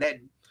 So that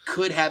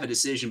could have a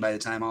decision by the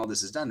time all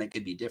this is done that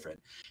could be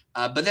different.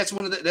 But that's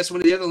one of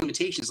the other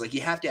limitations. Like,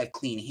 you have to have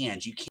clean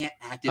hands. You can't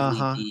actively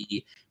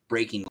be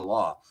breaking the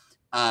law.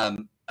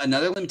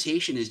 Another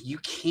limitation is you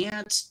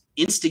can't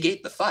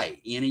instigate the fight.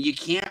 You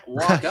can't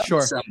walk up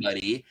to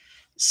somebody,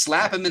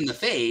 slap him in the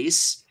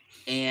face,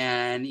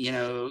 and,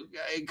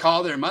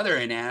 call their mother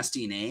a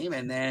nasty name.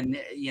 And then,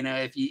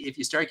 if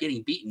you start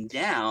getting beaten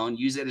down,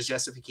 use it as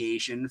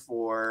justification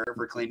for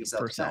claiming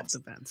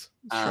self-defense.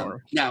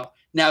 Sure.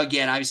 Now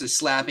again, obviously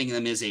slapping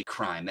them is a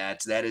crime.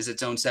 That is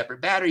its own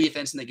separate battery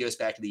offense. And that goes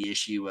back to the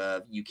issue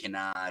of you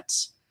cannot,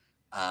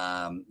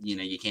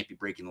 you can't be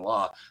breaking the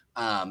law.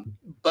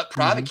 But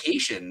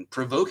provocation,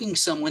 provoking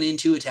someone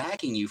into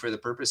attacking you for the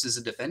purposes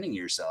of defending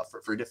yourself,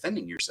 for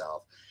defending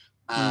yourself,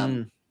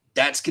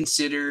 that's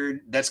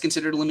considered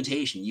a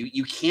limitation.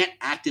 You can't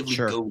actively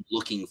go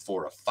looking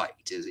for a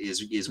fight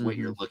is what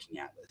you're looking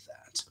at with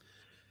that.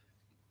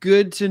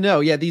 Good to know.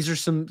 Yeah, these are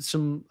some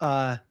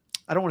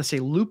I don't want to say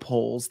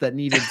loopholes that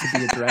needed to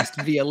be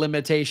addressed via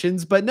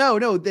limitations, but no,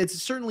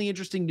 it's certainly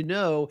interesting to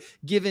know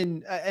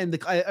given,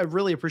 I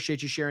really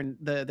appreciate you sharing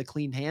the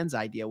clean hands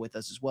idea with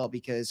us as well,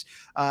 because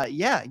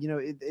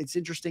it's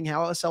interesting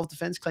how a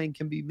self-defense claim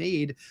can be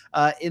made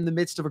in the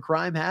midst of a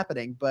crime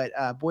happening, but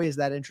boy, is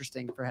that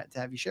interesting to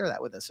have you share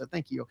that with us. So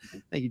thank you,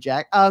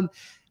 Jack.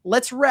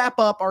 Let's wrap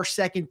up our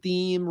second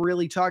theme,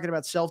 really talking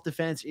about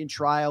self-defense in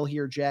trial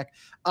here, Jack.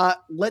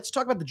 Let's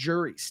talk about the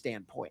jury's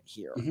standpoint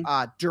here.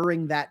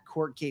 During that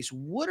court case,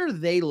 what are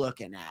they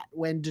looking at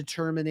when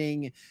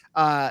determining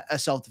a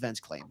self-defense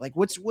claim? Like,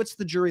 what's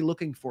the jury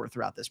looking for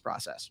throughout this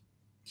process?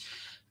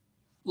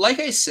 Like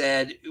I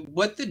said,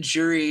 what the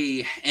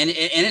jury, and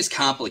it's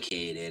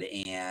complicated,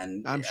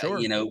 and I'm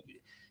sure,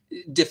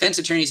 defense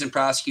attorneys and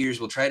prosecutors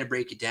will try to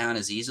break it down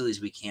as easily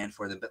as we can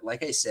for them. But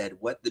like I said,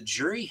 what the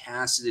jury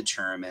has to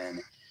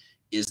determine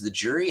is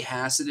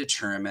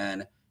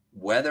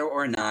whether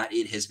or not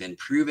it has been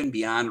proven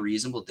beyond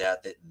reasonable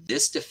doubt that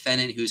this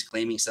defendant who's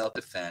claiming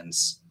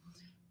self-defense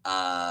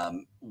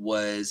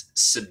was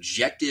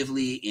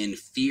subjectively in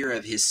fear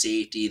of his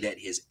safety, that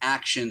his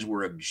actions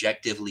were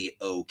objectively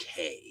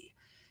okay.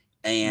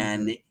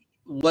 And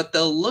what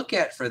they'll look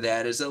at for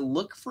that is they'll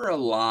look for a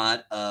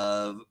lot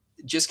of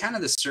just kind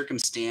of the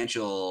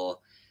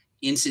circumstantial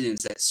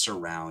incidents that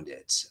surround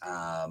it.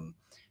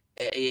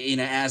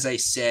 As I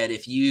said,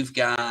 if you've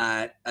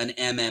got an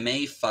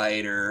MMA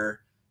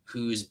fighter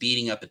who's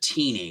beating up a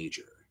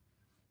teenager,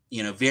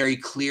 very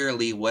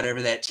clearly,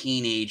 whatever that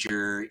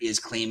teenager is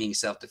claiming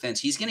self-defense,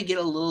 he's going to get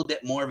a little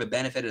bit more of a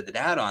benefit of the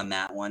doubt on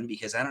that one,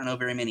 because I don't know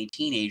very many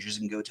teenagers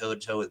can go toe to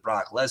toe with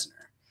Brock Lesnar.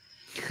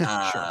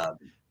 Sure.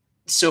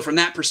 So from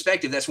that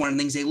perspective, that's one of the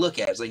things they look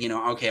at. It's like,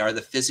 okay, are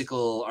the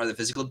physical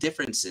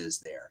differences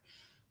there?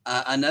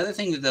 Another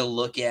thing that they'll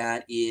look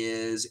at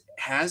is,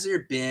 has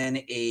there been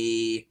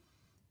a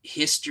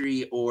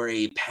history or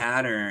a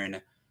pattern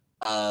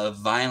of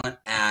violent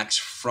acts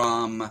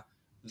from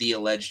the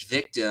alleged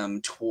victim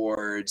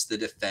towards the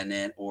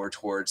defendant or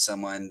towards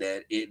someone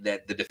that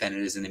the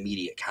defendant is in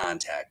immediate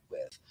contact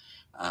with?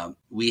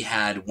 We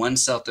had one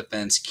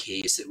self-defense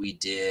case that we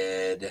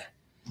did,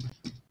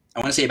 I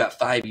want to say about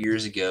 5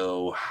 years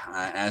ago,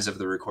 as of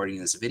the recording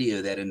of this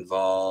video, that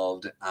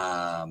involved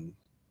a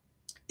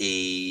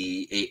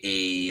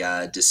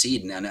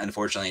decedent. And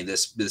unfortunately,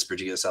 this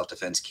particular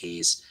self-defense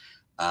case,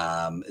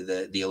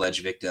 the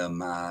alleged victim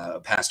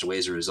passed away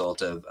as a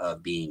result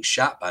of being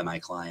shot by my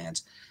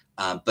client.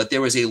 But there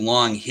was a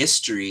long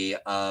history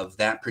of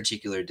that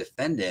particular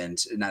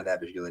defendant, not that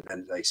particular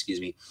defendant,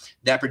 excuse me,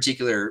 that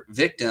particular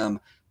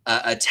victim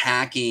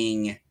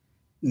attacking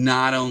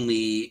not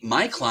only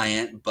my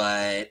client,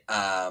 but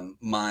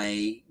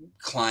my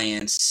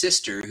client's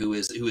sister, who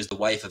is the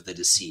wife of the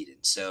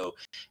decedent. So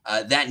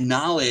that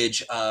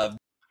knowledge of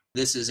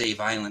this is a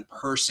violent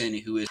person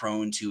who is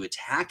prone to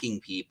attacking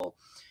people,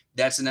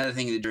 that's another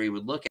thing the jury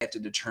would look at to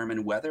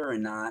determine whether or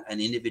not an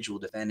individual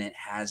defendant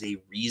has a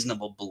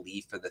reasonable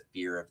belief for the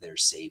fear of their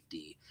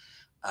safety.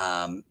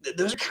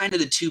 Those are kind of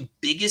the two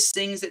biggest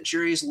things that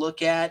juries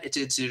look at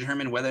to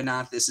determine whether or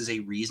not this is a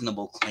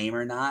reasonable claim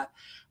or not.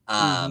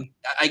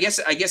 I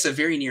guess a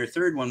very near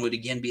third one would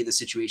again be the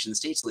situation the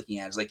state's looking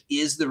at, is like,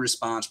 is the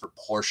response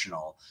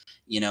proportional?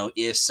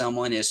 If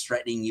someone is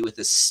threatening you with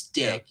a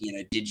stick,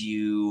 did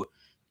you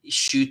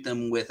shoot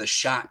them with a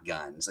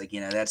shotgun? It's like,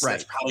 that's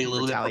probably a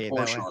little bit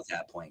proportional at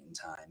that point in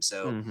time.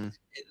 So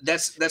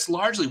that's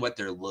largely what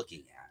they're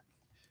looking at.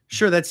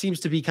 Sure, that seems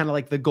to be kind of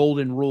like the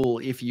golden rule,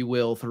 if you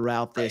will,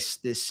 throughout this.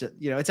 It's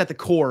at the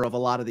core of a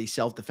lot of these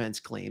self-defense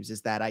claims,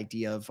 is that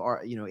idea of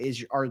are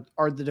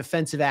the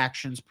defensive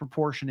actions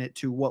proportionate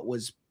to what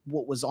was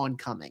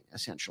oncoming,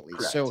 essentially.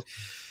 Correct. So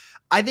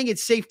I think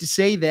it's safe to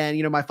say then,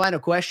 my final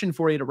question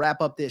for you to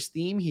wrap up this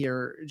theme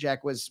here,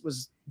 Jack,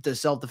 was does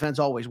self-defense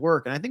always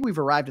work? And I think we've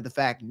arrived at the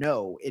fact,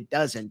 no, it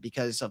doesn't,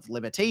 because of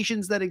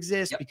limitations that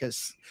exist,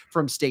 because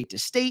from state to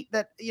state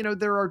that,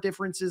 there are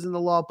differences in the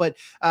law. But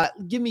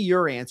give me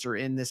your answer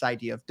in this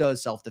idea of,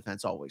 does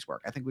self-defense always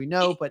work? I think we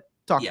know, but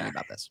talk to me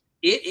about this.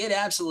 It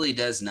absolutely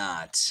does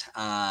not.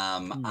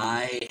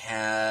 I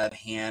have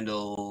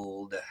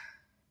handled...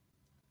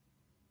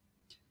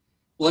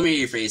 Let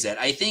me rephrase that.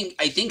 I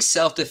think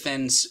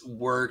self-defense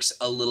works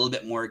a little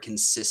bit more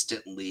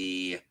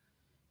consistently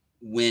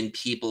when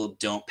people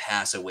don't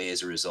pass away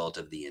as a result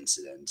of the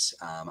incident.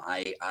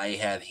 I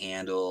have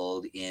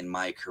handled in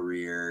my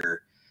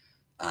career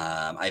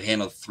I've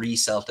handled 3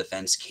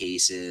 self-defense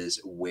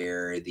cases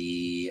where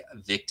the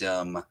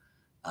victim,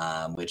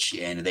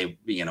 and they,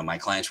 my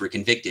clients were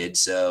convicted,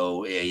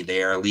 so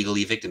they are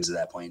legally victims at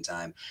that point in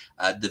time.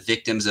 The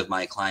victims of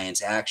my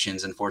clients'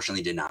 actions,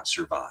 unfortunately, did not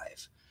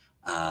survive.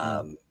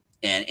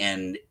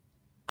 And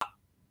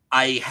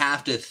I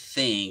have to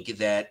think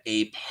that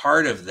a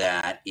part of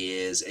that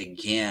is,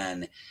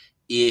 again,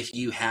 if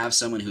you have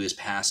someone who has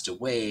passed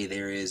away,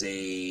 there is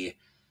a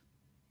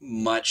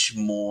much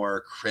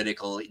more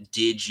critical,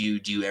 did you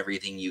do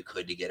everything you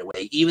could to get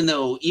away? Even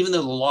though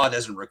the law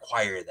doesn't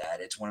require that,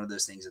 it's one of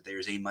those things that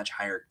there's a much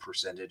higher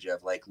percentage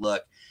of like,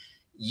 look,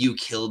 you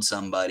killed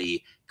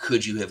somebody.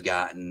 Could you have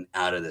gotten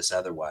out of this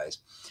otherwise?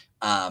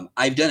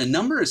 I've done a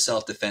number of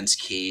self-defense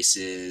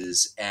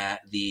cases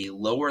at the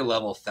lower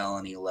level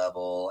felony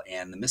level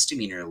and the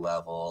misdemeanor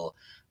level,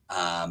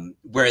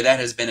 where that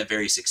has been a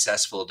very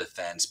successful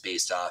defense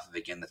based off of,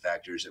 again, the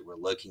factors that we're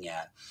looking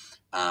at.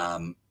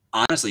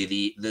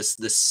 Honestly,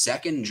 the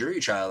second jury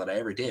trial that I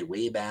ever did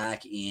way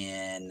back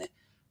in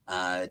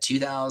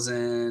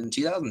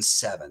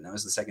 2007, that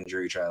was the second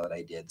jury trial that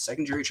I did. The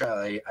second jury trial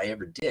I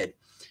ever did,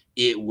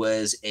 it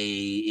was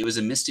a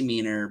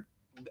misdemeanor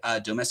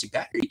domestic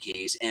battery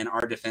case, and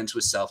our defense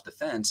was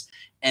self-defense,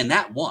 and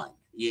that won.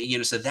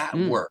 So that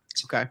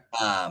worked. Okay.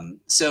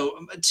 So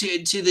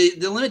to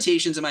the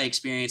limitations of my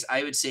experience,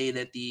 I would say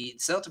that the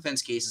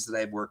self-defense cases that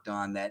I've worked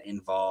on that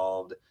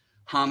involved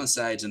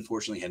homicides,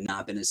 unfortunately, have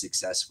not been as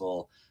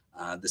successful.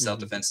 The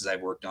self-defenses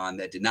I've worked on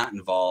that did not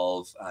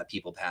involve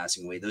people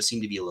passing away, those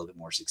seem to be a little bit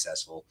more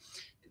successful.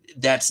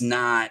 It's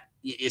not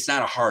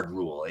a hard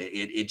rule.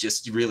 It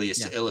just really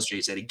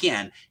illustrates that,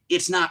 again,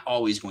 it's not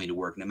always going to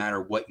work, no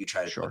matter what you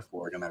try to put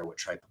forward, no matter what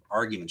type of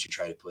arguments you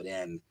try to put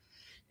in.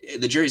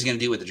 The jury's going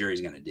to do what the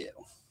jury's going to do.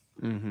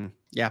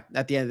 Yeah.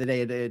 At the end of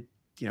the day,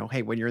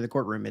 hey, when you're in the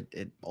courtroom,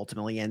 it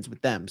ultimately ends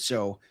with them.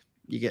 So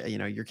you get,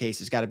 your case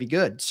has got to be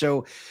good.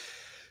 So,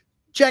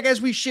 Jack,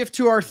 as we shift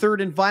to our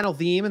third and final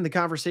theme in the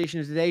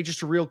conversation today,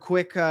 just a real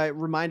quick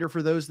reminder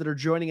for those that are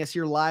joining us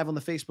here live on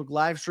the Facebook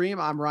live stream.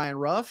 I'm Ryan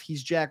Ruff.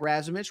 He's Jack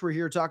Razumich. We're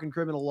here talking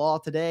criminal law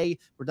today.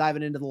 We're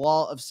diving into the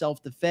law of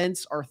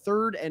self-defense. Our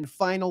third and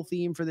final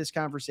theme for this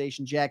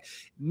conversation, Jack,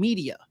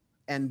 media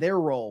and their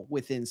role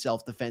within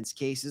self-defense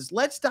cases.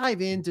 Let's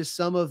dive into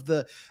some of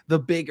the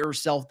bigger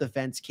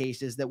self-defense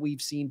cases that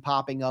we've seen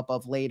popping up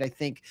of late. I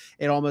think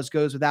it almost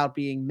goes without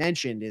being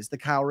mentioned is the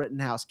Kyle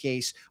Rittenhouse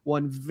case,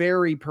 one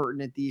very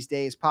pertinent these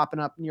days,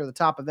 popping up near the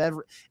top of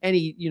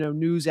any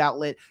news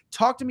outlet.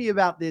 Talk to me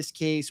about this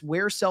case,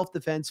 where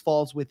self-defense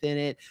falls within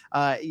it.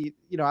 I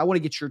want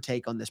to get your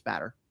take on this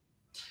matter.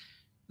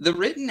 The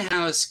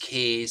Rittenhouse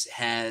case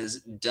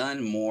has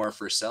done more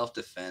for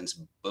self-defense,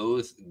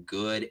 both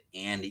good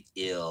and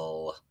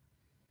ill,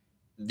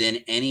 than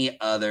any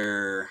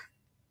other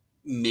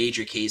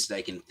major case that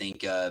I can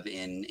think of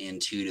in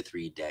 2 to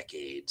 3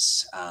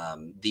 decades.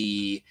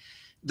 The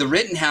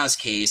Rittenhouse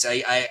case,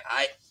 I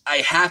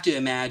have to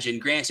imagine,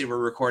 granted we're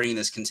recording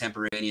this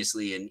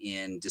contemporaneously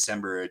in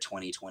December of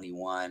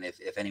 2021,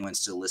 if anyone's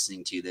still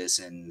listening to this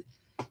in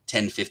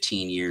 10,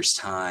 15 years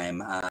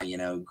time,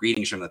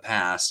 greetings from the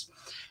past.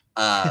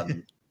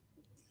 The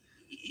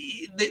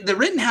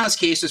Rittenhouse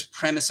case was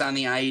premised on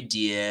the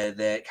idea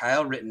that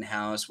Kyle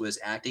Rittenhouse was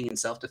acting in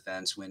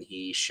self-defense when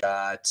he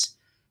shot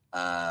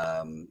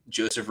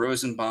Joseph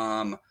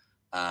Rosenbaum,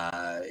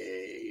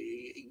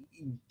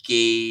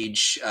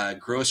 Gage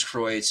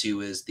Grosskreutz, who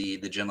was the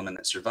gentleman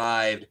that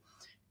survived,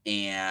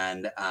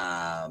 and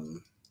I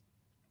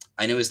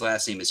know his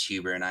last name is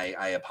Huber, and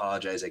I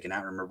apologize, I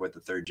cannot remember what the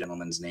third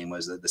gentleman's name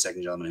was, the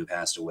second gentleman who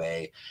passed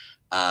away.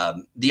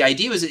 The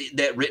idea was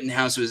that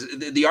Rittenhouse was,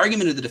 the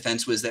argument of the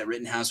defense was that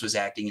Rittenhouse was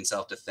acting in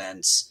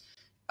self-defense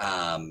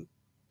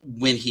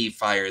when he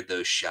fired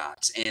those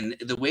shots. And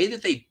the way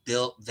that they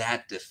built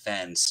that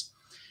defense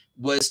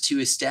was to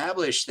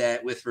establish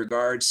that with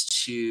regards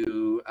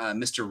to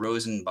Mr.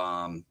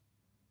 Rosenbaum,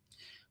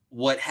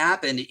 what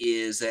happened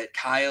is that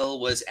Kyle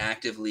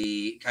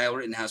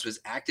Rittenhouse was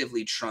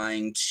actively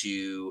trying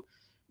to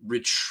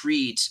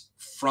retreat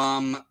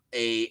from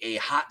a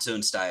hot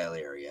zone style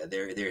area.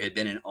 There had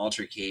been an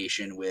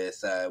altercation with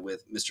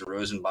Mr.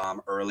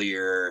 Rosenbaum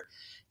earlier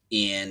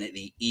in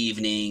the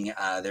evening.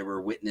 There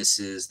were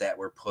witnesses that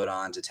were put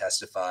on to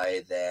testify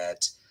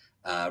that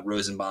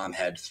Rosenbaum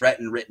had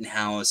threatened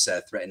Rittenhouse,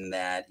 threatened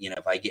that,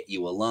 if I get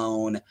you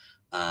alone,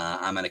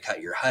 I'm going to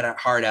cut your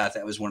heart out.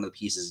 That was one of the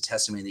pieces of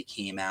testimony that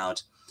came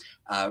out.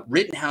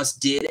 Rittenhouse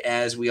did,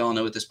 as we all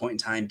know at this point in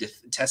time,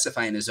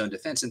 testify in his own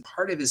defense. And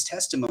part of his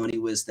testimony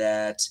was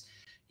that,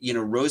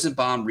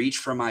 Rosenbaum reached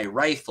for my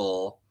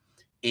rifle,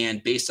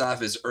 and based off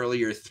his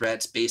earlier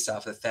threats, based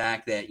off the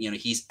fact that,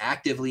 he's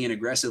actively and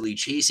aggressively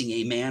chasing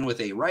a man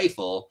with a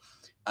rifle,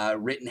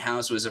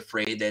 Rittenhouse was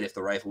afraid that if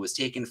the rifle was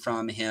taken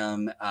from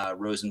him,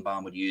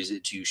 Rosenbaum would use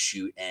it to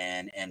shoot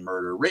and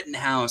murder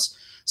Rittenhouse.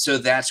 So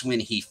that's when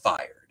he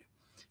fired.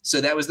 So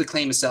that was the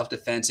claim of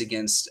self-defense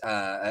against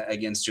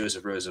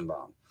Joseph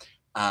Rosenbaum.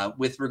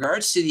 With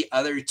regards to the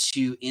other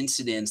two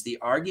incidents, the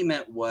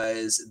argument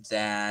was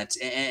that,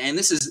 and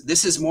this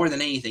is more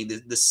than anything,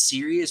 the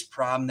serious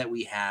problem that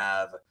we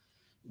have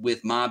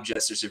with mob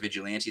justice or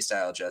vigilante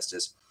style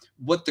justice.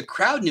 What the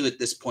crowd knew at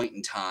this point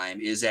in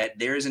time is that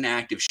there is an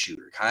active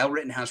shooter. Kyle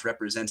Rittenhouse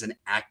represents an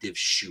active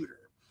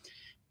shooter.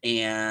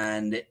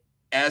 And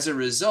as a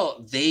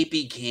result, they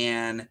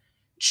began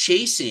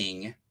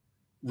chasing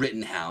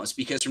Rittenhouse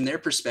because from their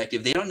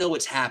perspective, they don't know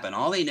what's happened.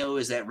 All they know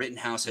is that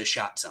Rittenhouse has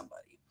shot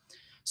somebody.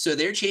 So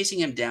they're chasing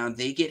him down.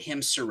 They get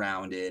him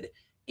surrounded.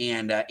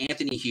 And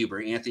Anthony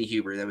Huber,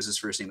 that was his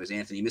first name, was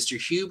Anthony. Mr.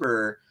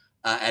 Huber,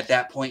 at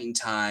that point in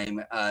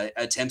time,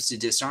 attempts to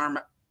disarm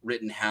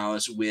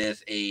Rittenhouse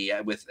with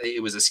it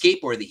was a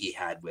skateboard that he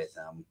had with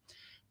him.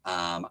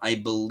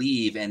 I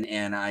believe,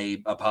 and I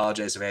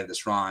apologize if I have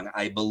this wrong,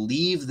 I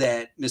believe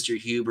that Mr.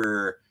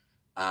 Huber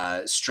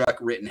struck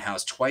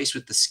Rittenhouse twice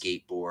with the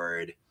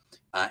skateboard.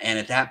 And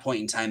at that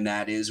point in time,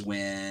 that is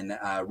when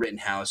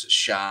Rittenhouse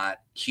shot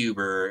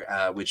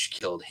Huber, which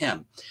killed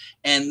him.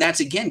 And that's,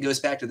 again, goes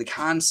back to the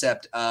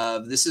concept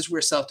of this is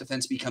where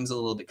self-defense becomes a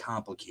little bit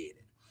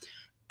complicated.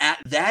 At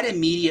that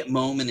immediate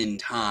moment in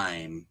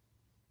time,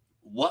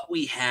 what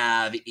we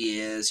have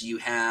is you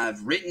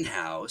have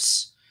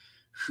Rittenhouse,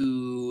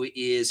 who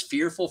is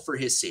fearful for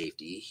his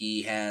safety.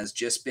 He has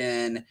just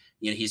been,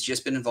 he's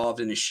just been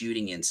involved in a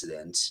shooting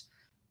incident.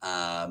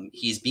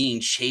 He's being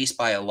chased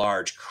by a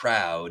large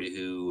crowd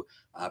who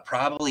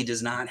probably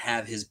does not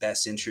have his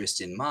best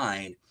interest in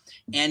mind,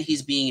 and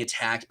he's being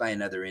attacked by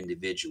another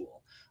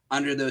individual.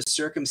 Under those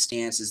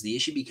circumstances, the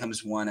issue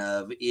becomes one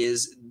of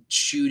was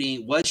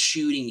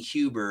shooting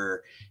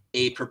Huber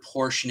a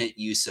proportionate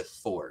use of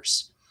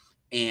force?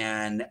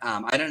 And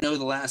I don't know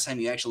the last time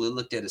you actually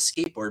looked at a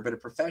skateboard, but a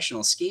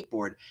professional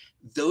skateboard,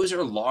 those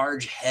are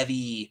large,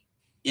 heavy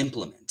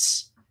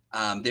implements.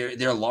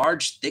 They're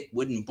large, thick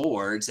wooden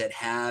boards that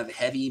have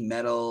heavy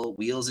metal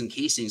wheels and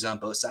casings on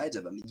both sides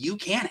of them. You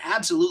can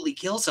absolutely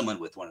kill someone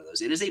with one of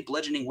those. It is a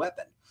bludgeoning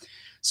weapon.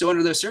 So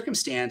under those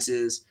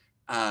circumstances,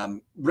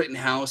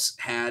 Rittenhouse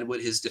had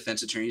what his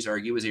defense attorneys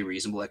argue was a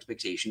reasonable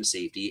expectation of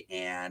safety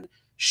and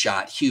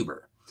shot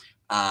Huber.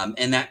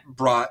 And that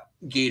brought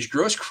Gage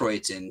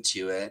Grosskreutz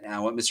into it.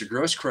 Now, what Mr.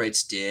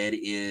 Grosskreutz did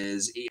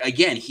is,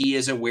 again, he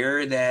is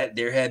aware that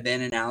there have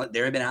been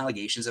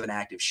allegations of an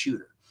active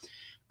shooter.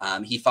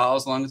 He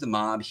follows along with the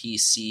mob. He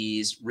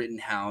sees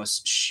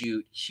Rittenhouse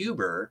shoot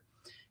Huber.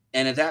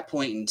 And at that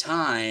point in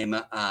time,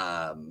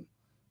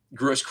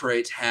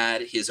 Grosskreutz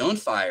had his own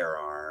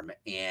firearm.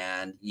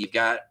 And you've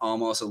got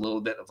almost a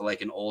little bit of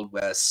like an Old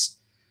West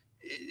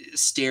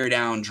stare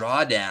down,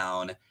 draw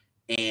down.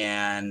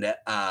 And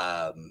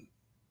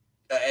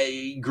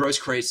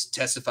Grosskreutz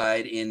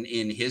testified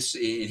in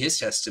his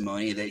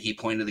testimony that he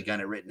pointed the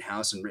gun at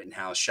Rittenhouse and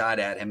Rittenhouse shot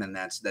at him. And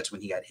that's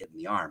when he got hit in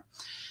the arm.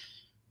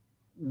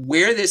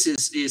 Where this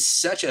is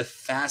such a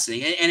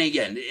fascinating, and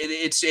again,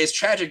 it's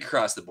tragic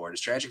across the board.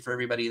 It's tragic for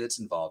everybody that's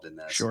involved in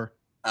this. Sure.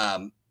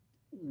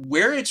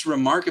 Where it's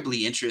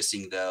remarkably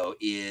interesting, though,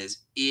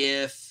 is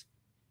if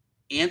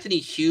Anthony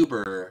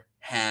Huber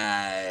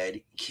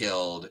had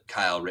killed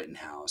Kyle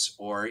Rittenhouse,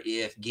 or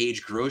if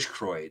Gage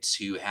Grosskreutz,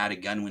 who had a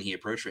gun when he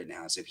approached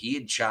Rittenhouse, if he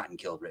had shot and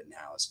killed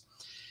Rittenhouse,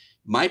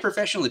 my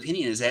professional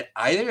opinion is that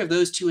either of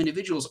those two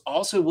individuals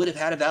also would have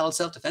had a valid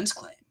self-defense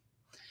claim.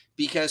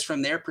 Because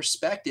from their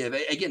perspective,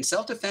 again,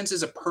 self-defense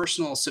is a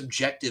personal,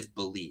 subjective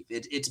belief.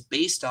 It's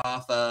based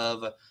off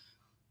of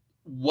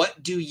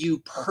what do you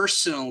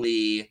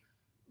personally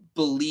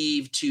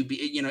believe to be,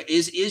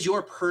 is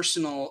your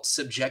personal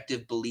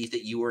subjective belief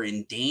that you are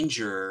in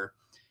danger,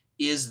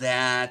 is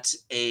that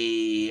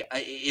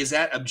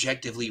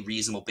objectively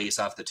reasonable based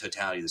off the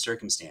totality of the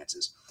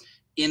circumstances?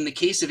 In the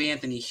case of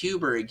Anthony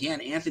Huber, again,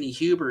 Anthony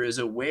Huber is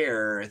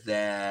aware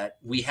that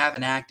we have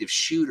an active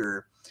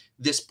shooter.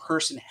 This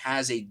person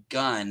has a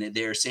gun.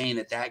 They're saying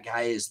that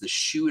guy is the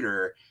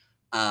shooter.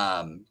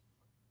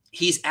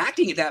 He's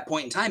acting at that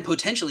point in time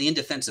potentially in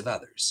defense of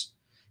others,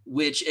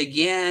 which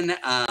again,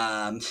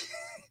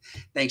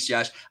 thanks,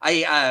 Josh.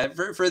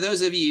 For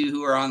those of you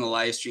who are on the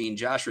live stream,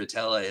 Josh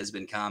Rotella has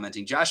been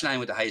commenting. Josh and I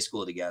went to high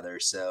school together,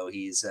 so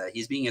he's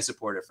being a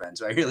supportive friend.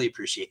 So I really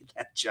appreciate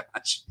that,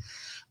 Josh.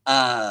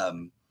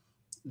 Anthony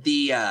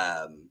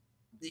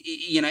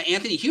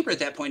Huber at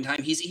that point in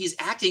time, he's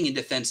acting in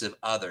defense of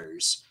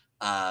others.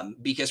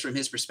 Because from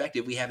his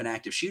perspective, we have an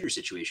active shooter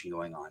situation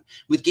going on.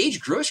 With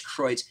Gage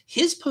Grosskreutz,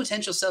 his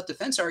potential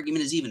self-defense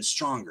argument is even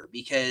stronger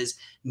because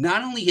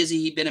not only has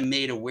he been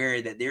made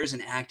aware that there's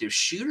an active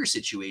shooter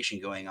situation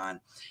going on,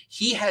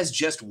 he has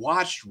just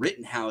watched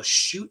Rittenhouse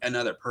shoot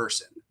another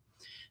person.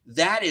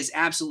 That is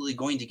absolutely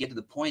going to get to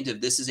the point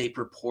of this is a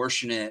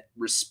proportionate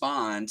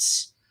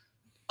response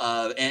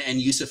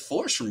and use of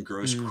force from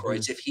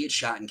Grosskreutz if he had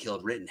shot and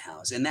killed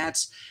Rittenhouse. And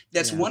that's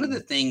one of the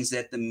things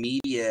that the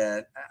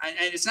media,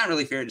 it's not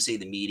really fair to say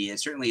the media,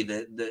 certainly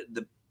the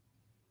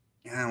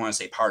I don't want to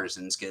say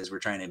partisans because we're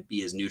trying to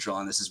be as neutral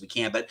on this as we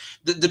can, but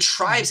the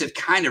tribes have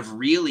kind of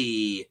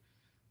really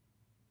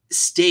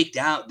staked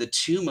out the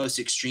two most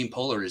extreme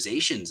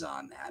polarizations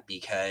on that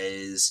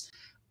because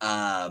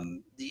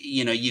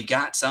You've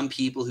got some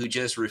people who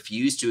just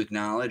refuse to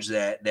acknowledge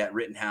that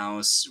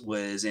Rittenhouse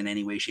was in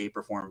any way, shape,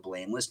 or form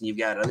blameless, and you've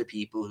got other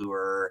people who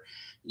are,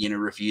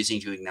 refusing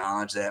to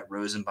acknowledge that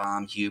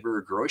Rosenbaum, Huber,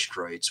 or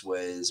Grosskreutz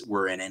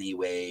were in any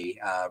way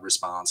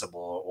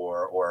responsible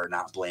or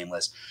not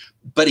blameless.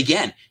 But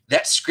again,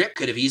 that script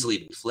could have easily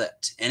been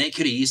flipped, and it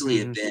could have easily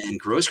have been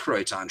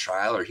Grosskreutz on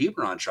trial or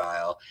Huber on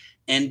trial.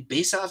 And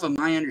based off of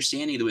my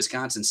understanding of the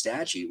Wisconsin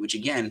statute, which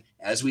again,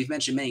 as we've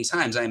mentioned many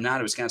times, I am not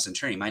a Wisconsin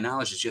attorney. My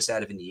knowledge is just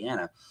out of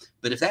Indiana.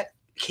 But if that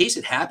case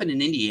had happened in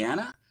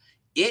Indiana,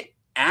 it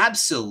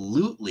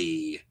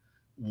absolutely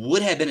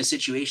would have been a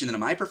situation that, in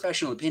my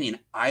professional opinion,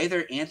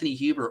 either Anthony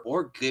Huber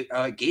or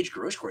Gage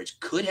Grosskreutz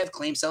could have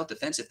claimed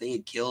self-defense if they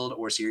had killed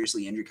or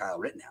seriously injured Kyle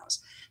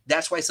Rittenhouse.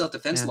 That's why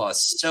self-defense law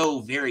is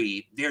so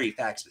very, very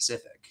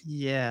fact-specific.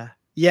 Yeah.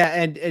 Yeah.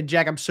 And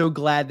Jack, I'm so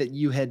glad that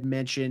you had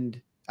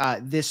mentioned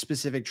this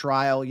specific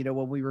trial,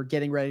 when we were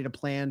getting ready to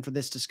plan for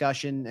this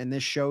discussion and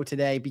this show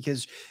today,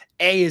 because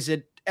A, is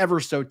it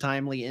ever so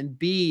timely, and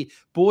B,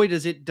 boy,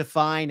 does it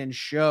define and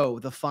show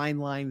the fine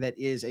line that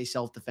is a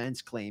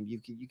self-defense claim.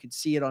 You could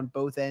see it on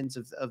both ends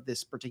of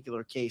this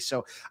particular case.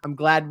 So I'm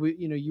glad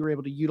you were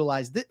able to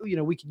utilize that.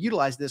 We could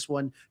utilize this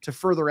one to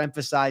further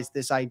emphasize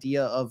this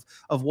idea of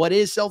what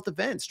is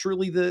self-defense,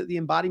 truly the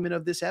embodiment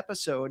of this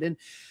episode. And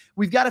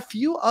we've got a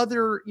few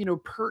other,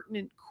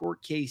 pertinent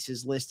court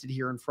cases listed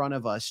here in front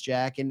of us,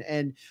 Jack,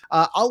 and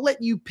I'll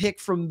let you pick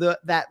from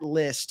that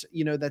list,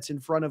 that's in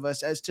front of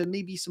us as to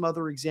maybe some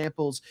other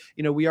examples.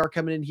 We are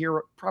coming in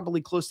here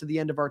probably close to the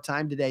end of our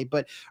time today,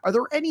 but are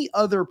there any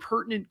other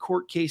pertinent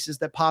court cases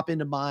that pop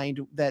into mind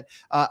that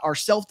are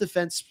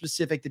self-defense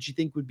specific that you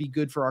think would be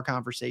good for our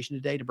conversation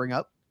today to bring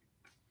up?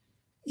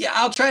 Yeah,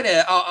 I'll try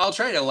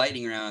to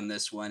lightning round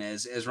this one.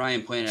 As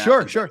Ryan pointed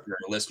out, Sure. For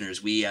our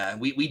listeners, we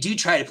do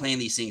try to plan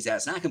these things out.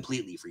 It's not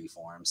completely free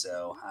form,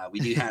 so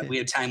we have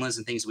timelines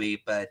and things.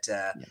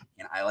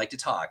 I like to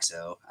talk,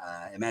 so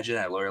imagine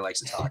that a lawyer likes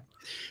to talk.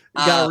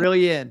 You got to reel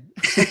you in.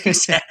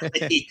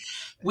 Exactly.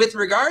 With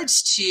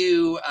regards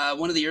to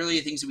one of the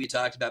earlier things that we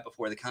talked about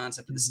before, the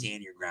concept of the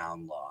stand your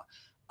ground law.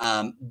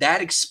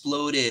 That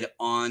exploded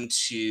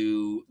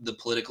onto the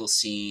political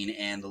scene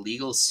and the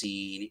legal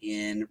scene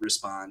in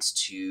response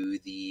to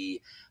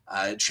the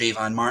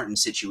Trayvon Martin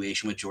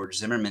situation with George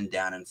Zimmerman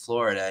down in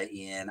Florida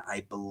in,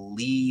 I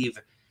believe,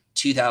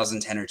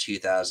 2010 or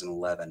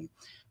 2011.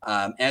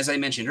 As I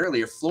mentioned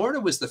earlier, Florida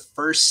was the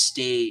first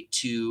state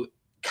to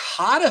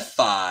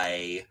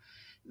codify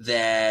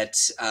that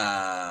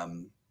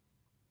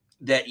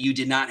that you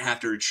did not have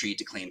to retreat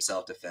to claim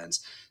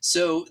self-defense.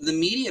 So the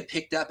media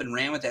picked up and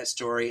ran with that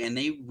story, and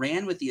they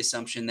ran with the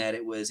assumption that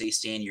it was a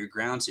stand your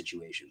ground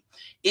situation.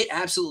 It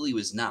absolutely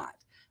was not.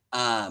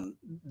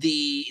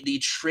 The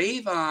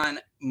Trayvon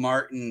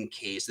Martin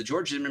case, the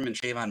George Zimmerman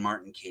Trayvon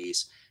Martin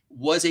case,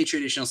 was a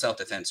traditional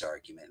self-defense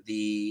argument.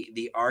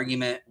 The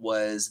argument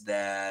was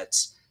that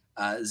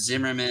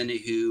Zimmerman,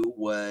 who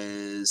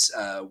was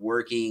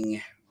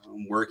working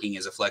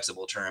is a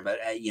flexible term, but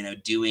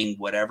doing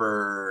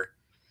whatever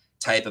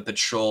type of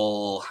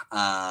patrol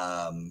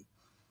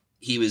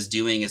he was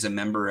doing as a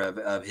member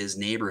of his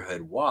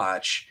neighborhood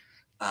watch,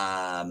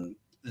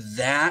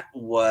 that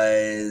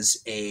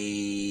was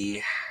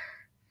he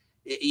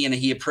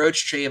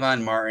approached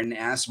Trayvon Martin,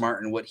 asked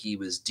Martin what he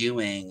was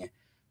doing,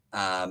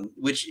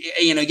 which,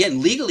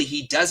 again, legally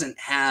he doesn't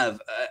have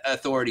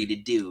authority to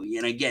do.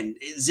 Again,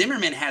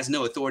 Zimmerman has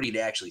no authority to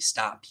actually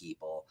stop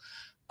people.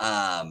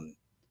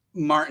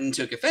 Martin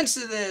took offense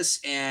to this,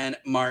 and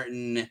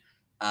Martin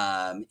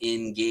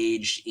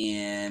engaged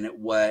in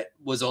what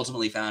was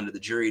ultimately found to the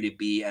jury to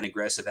be an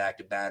aggressive act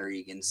of battery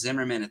against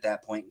Zimmerman at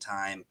that point in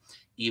time.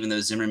 Even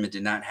though Zimmerman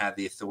did not have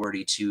the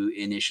authority to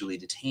initially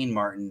detain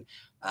Martin,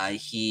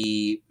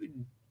 he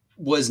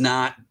was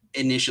not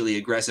initially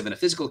aggressive in a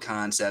physical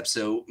concept.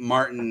 So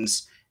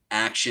Martin's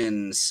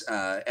actions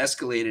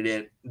escalated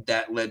it.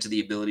 That led to the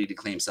ability to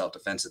claim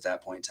self-defense at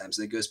that point in time.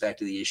 So that goes back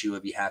to the issue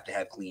of you have to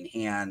have clean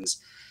hands,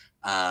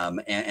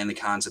 and the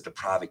concept of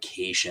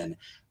provocation.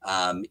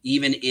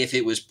 Even if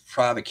it was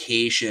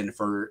provocation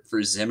for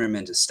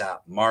Zimmerman to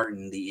stop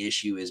Martin, the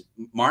issue is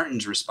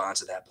Martin's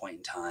response at that point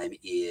in time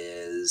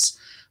is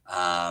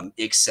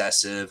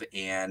excessive,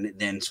 and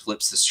then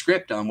flips the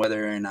script on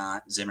whether or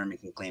not Zimmerman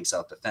can claim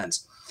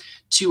self-defense.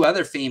 Two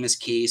other famous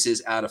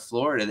cases out of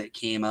Florida that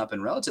came up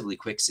in relatively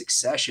quick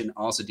succession,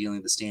 also dealing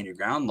with the stand your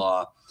ground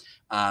law,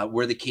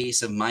 were the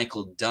case of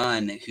Michael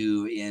Dunn,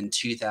 who in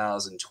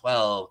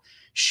 2012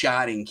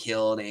 shot and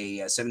killed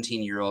a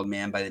 17-year-old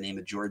man by the name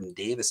of Jordan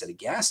Davis at a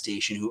gas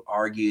station, who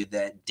argued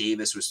that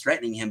Davis was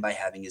threatening him by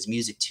having his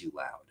music too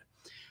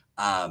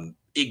loud.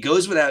 It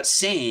goes without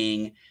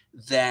saying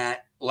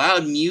that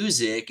loud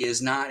music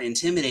is not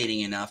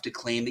intimidating enough to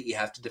claim that you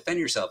have to defend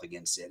yourself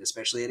against it,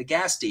 especially at a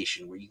gas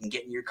station where you can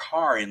get in your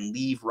car and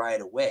leave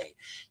right away.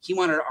 He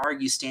wanted to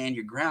argue stand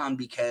your ground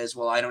because,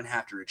 well, I don't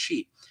have to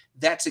retreat.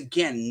 That's,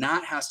 again,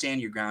 not how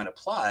stand your ground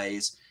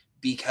applies,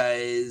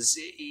 because,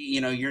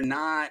 you're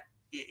not,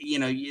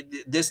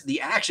 the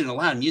action of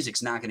loud music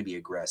is not going to be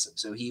aggressive.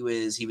 So he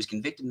was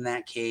convicted in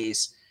that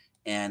case.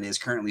 and is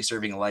currently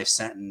serving a life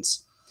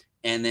sentence.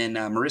 And then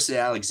Marissa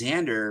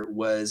Alexander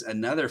was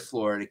another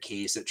Florida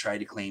case that tried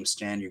to claim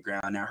stand your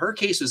ground. Now, her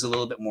case was a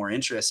little bit more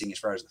interesting as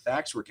far as the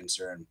facts were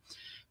concerned.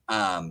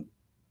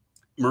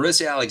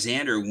 Marissa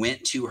Alexander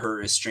went to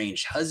her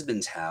estranged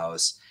husband's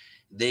house.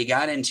 They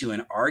got into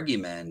an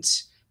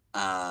argument,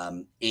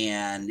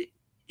 and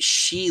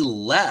she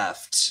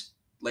left.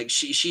 Like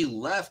she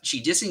left.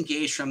 She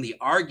disengaged from the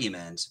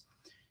argument,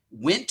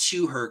 went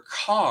to her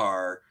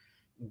car,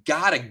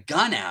 got a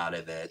gun out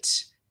of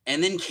it,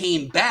 and then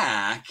came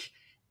back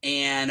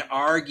and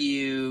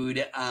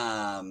argued,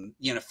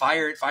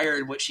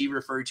 fired what she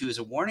referred to as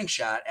a warning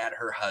shot at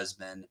her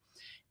husband,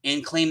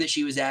 and claimed that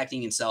she was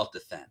acting in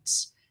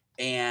self-defense.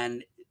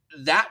 And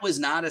that was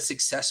not a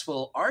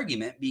successful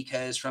argument,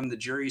 because from the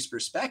jury's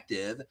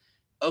perspective,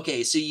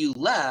 okay, so you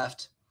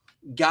left,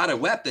 got a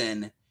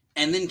weapon,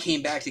 and then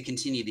came back to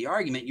continue the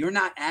argument. You're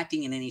not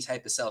acting in any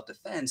type of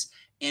self-defense.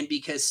 And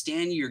because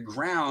stand your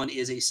ground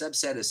is a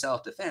subset of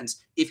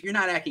self-defense, if you're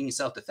not acting in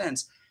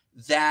self-defense,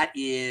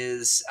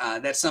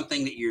 that's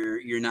something that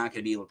you're not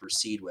going to be able to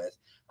proceed with.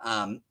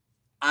 I'm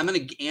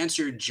going to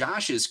answer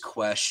Josh's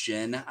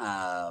question.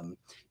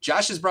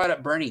 Josh has brought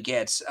up Bernie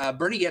Goetz.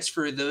 Bernie Goetz,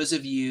 for those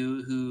of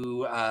you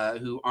who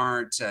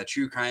aren't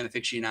true crime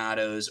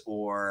aficionados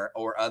or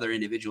other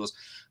individuals,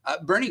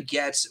 Bernie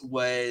Goetz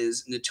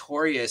was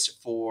notorious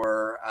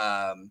for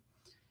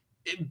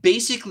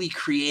basically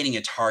creating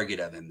a target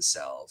of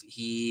himself.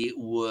 He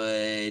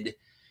was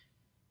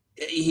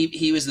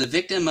the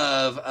victim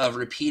of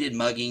repeated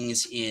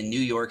muggings in New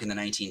York in the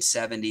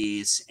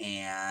 1970s,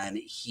 and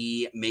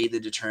he made the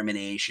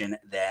determination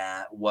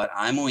that what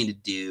I'm going to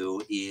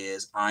do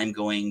is I'm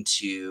going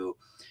to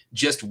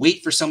just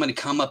wait for someone to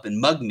come up and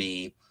mug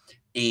me,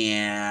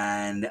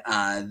 and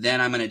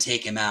then I'm going to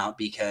take him out,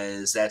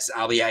 because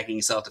I'll be acting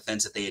in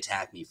self-defense if they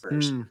attack me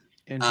first.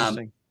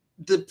 Interesting.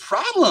 The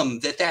problem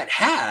that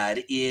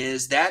had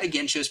is that,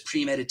 again, shows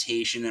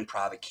premeditation and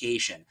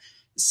provocation.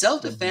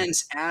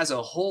 Self-defense as a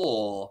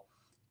whole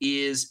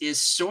is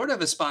sort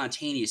of a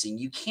spontaneous thing.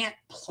 You can't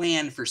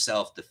plan for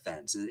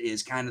self-defense,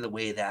 is kind of the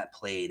way that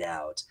played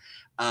out.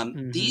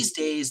 These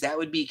days, that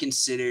would be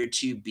considered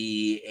to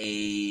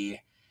be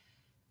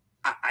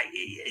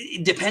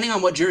depending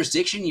on what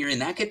jurisdiction you're in,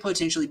 that could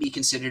potentially be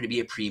considered to be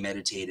a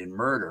premeditated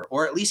murder,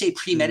 or at least a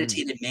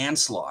premeditated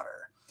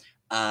manslaughter.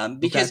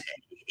 Because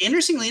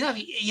interestingly enough,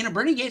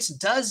 Bernie Goetz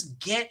does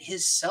get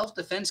his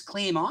self-defense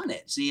claim on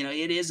it. So,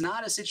 it is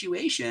not a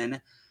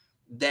situation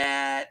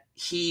that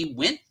he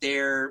went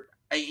there.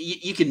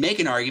 You can make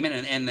an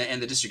argument, and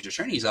the district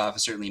attorney's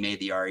office certainly made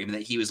the argument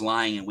that he was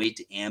lying in wait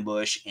to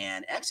ambush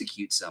and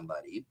execute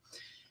somebody.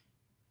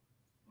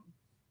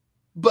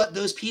 But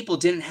those people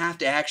didn't have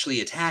to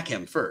actually attack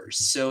him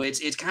first. So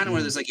it's kind of one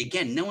of those, like,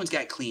 again, no one's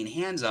got clean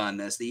hands on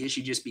this. The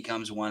issue just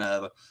becomes one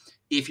of,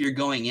 if you're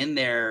going in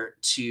there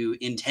to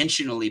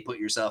intentionally put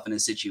yourself in a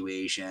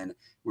situation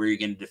where you're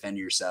going to defend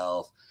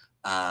yourself,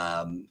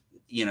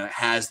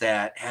 has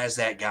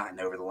that gotten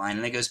over the line?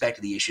 And that goes back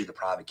to the issue of the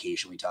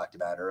provocation we talked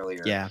about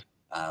earlier. Yeah.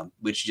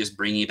 Which, just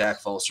bringing back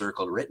full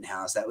circle to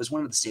Rittenhouse, that was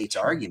one of the state's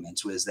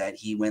arguments, was that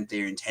he went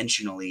there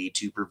intentionally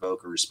to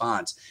provoke a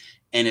response.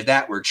 And if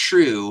that were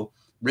true,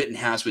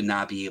 Rittenhouse would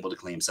not be able to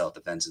claim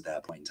self-defense at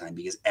that point in time,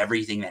 because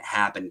everything that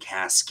happened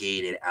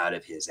cascaded out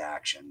of his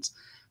actions.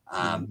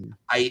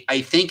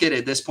 I think that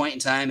at this point in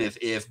time,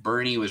 if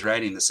Bernie was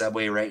riding the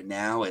subway right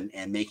now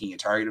and making a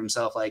target of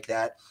himself like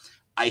that,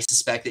 I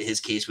suspect that his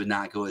case would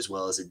not go as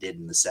well as it did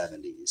in the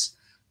 70s.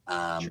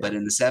 But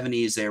in the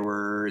 70s, there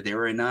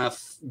were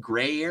enough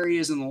gray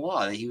areas in the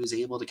law that he was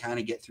able to kind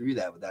of get through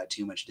that without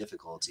too much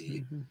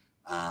difficulty.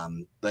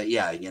 But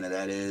yeah,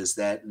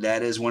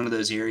 that is one of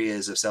those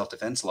areas of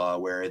self-defense law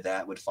where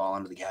that would fall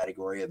under the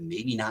category of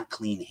maybe not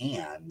clean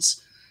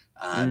hands,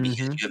 because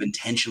you have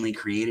intentionally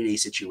created a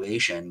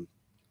situation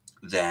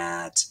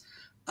that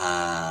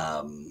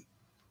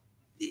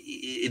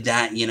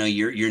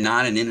you're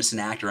not an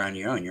innocent actor on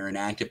your own. You're an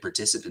active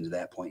participant at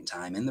that point in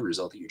time in the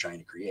result that you're trying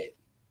to create.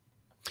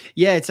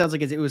 Yeah, it sounds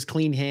like it was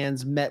clean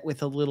hands met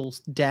with a little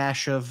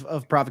dash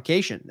of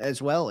provocation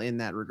as well in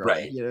that regard.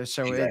 Right.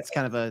 So Exactly. It's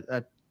kind of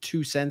a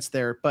 2 cents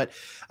there. But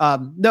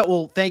no,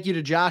 well, thank you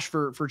to Josh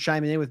for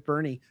chiming in with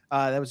Bernie.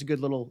 That was a good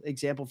little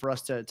example for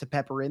us to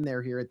pepper in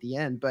there here at the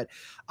end. But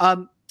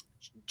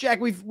Jack,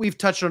 we've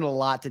touched on a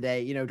lot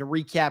today. To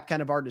recap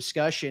kind of our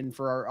discussion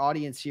for our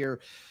audience here,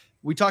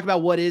 we talked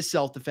about what is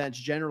self-defense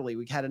generally.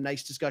 We had a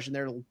nice discussion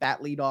there,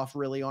 bat lead off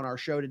really on our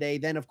show today.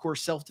 Then, of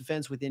course,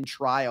 self-defense within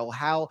trial,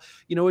 how,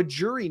 a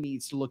jury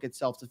needs to look at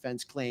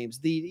self-defense claims,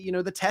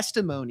 the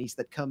testimonies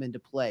that come into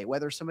play,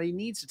 whether somebody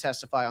needs to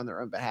testify on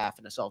their own behalf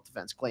in a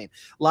self-defense claim.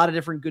 A lot of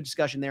different good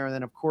discussion there. And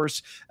then, of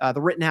course,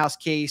 the Rittenhouse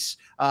case,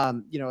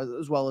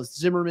 as well as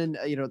Zimmerman,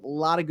 a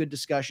lot of good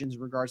discussions in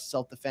regards to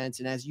self-defense.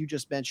 And as you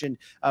just mentioned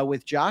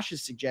with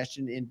Josh's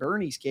suggestion in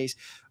Bernie's case,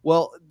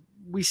 well,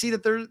 we see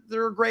that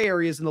there are gray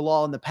areas in the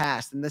law in the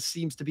past, and this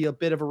seems to be a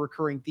bit of a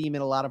recurring theme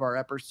in a lot of our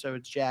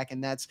episodes, Jack,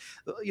 and that's,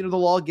 the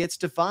law gets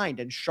defined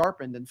and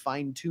sharpened and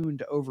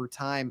fine-tuned over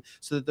time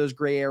so that those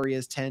gray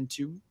areas tend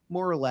to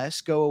more or less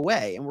go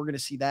away. And we're going to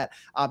see that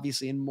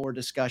obviously in more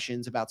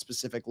discussions about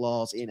specific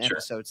laws in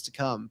episodes to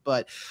come.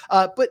 But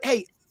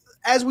hey,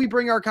 as we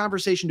bring our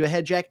conversation to a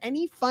head, Jack,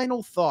 any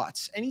final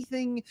thoughts,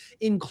 anything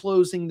in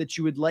closing that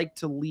you would like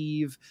to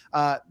leave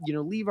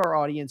our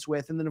audience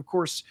with? And then of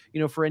course,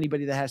 for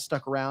anybody that has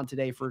stuck around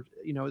today for,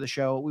 the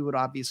show, we would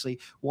obviously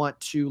want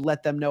to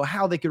let them know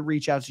how they could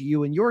reach out to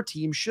you and your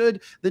team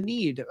should the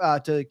need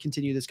to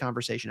continue this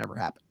conversation ever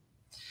happen.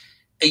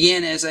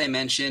 Again, as I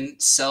mentioned,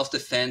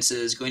 self-defense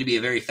is going to be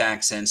a very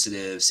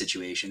fact-sensitive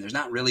situation. There's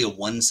not really a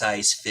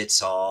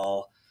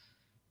one-size-fits-all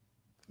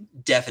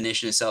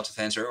definition of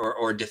self-defense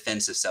or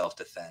defensive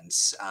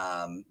self-defense.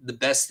 The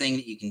best thing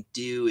that you can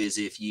do is,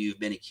 if you've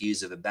been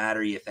accused of a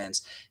battery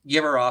offense,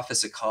 give our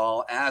office a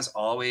call. As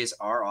always,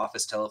 our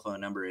office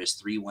telephone number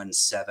is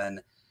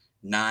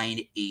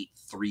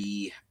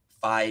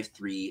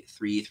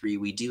 317-983-5333.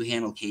 We do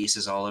handle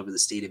cases all over the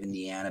state of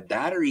Indiana.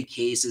 Battery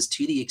cases,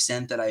 to the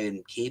extent that I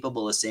am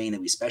capable of saying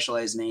that we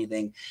specialize in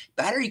anything,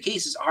 battery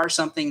cases are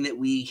something that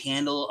we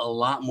handle a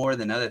lot more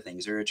than other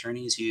things. There are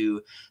attorneys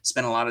who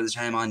spend a lot of the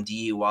time on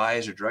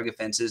DUIs or drug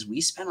offenses.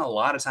 We spend a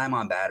lot of time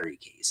on battery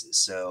cases.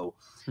 So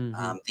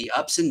the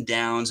ups and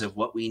downs of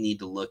what we need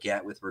to look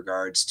at with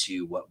regards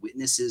to what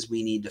witnesses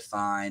we need to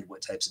find,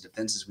 what types of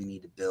defenses we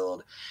need to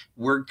build,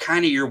 we're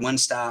kind of your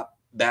one-stop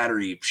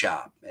battery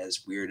shop,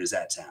 as weird as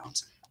that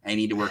sounds. I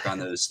need to work on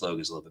those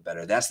slogans a little bit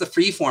better. That's the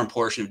freeform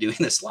portion of doing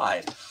this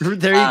live.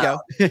 There you go.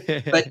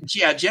 But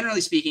yeah,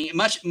 generally speaking,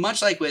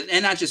 much like with,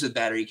 and not just with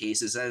battery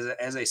cases,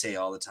 as I say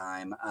all the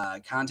time,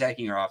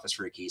 contacting your office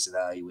for a case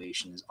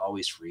evaluation is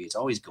always free. It's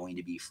always going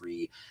to be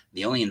free.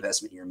 The only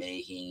investment you're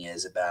making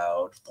is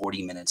about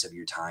 40 minutes of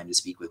your time to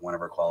speak with one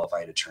of our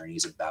qualified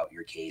attorneys about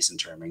your case and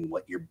determining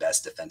what your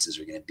best defenses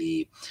are going to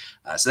be.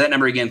 So that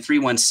number again,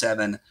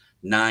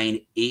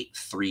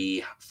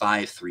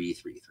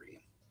 317-983-5333.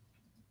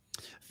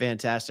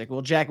 Fantastic.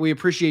 Well, Jack, we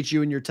appreciate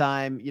you and your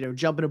time,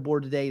 jumping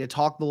aboard today to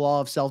talk the law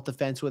of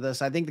self-defense with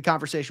us. I think the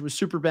conversation was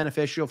super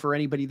beneficial for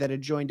anybody that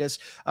had joined us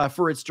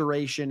for its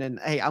duration. And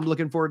hey, I'm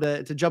looking forward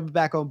to jumping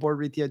back on board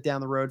with you down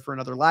the road for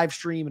another live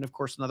stream. And of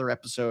course, another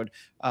episode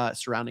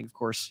surrounding, of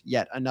course,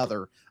 yet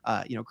another,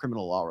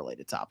 criminal law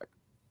related topic.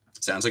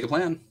 Sounds like a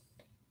plan.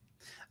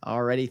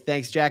 Alrighty.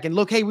 Thanks, Jack. And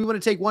look, hey, we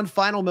want to take one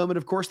final moment,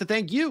 of course, to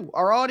thank you,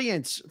 our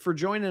audience, for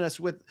joining us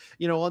with,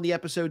 on the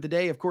episode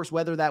today. Of course,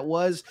 whether that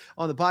was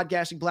on the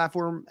podcasting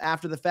platform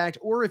after the fact,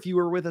 or if you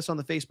were with us on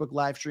the Facebook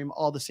live stream,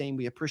 all the same,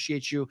 we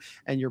appreciate you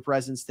and your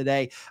presence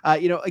today.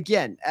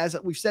 Again, as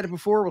we've said it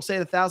before, we'll say it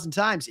 1,000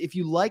 times. If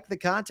you like the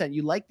content,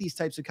 you like these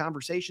types of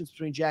conversations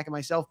between Jack and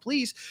myself,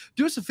 please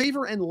do us a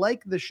favor and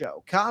like the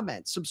show,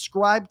 comment,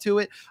 subscribe to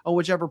it on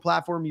whichever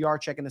platform you are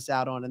checking us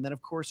out on. And then,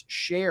 of course,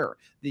 share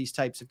these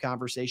types of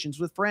conversations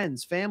with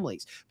friends,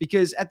 families,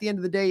 because at the end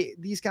of the day,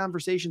 these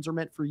conversations are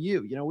meant for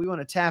you. We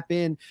want to tap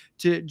in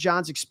to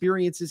John's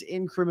experiences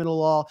in criminal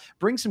law,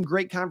 bring some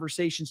great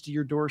conversations to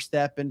your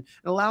doorstep, and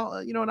allow,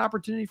 an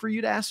opportunity for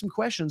you to ask some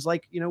questions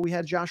like, we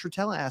had Josh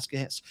Rotella ask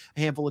us a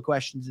handful of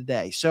questions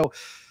today. So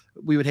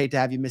we would hate to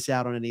have you miss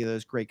out on any of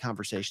those great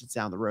conversations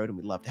down the road, and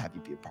we'd love to have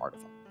you be a part of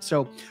them.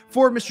 So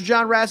for Mr.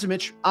 John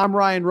Razumich, I'm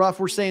Ryan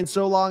Ruff. We're saying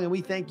so long, and we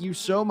thank you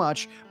so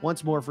much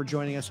once more for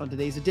joining us on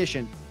today's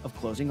edition of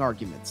Closing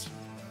Arguments.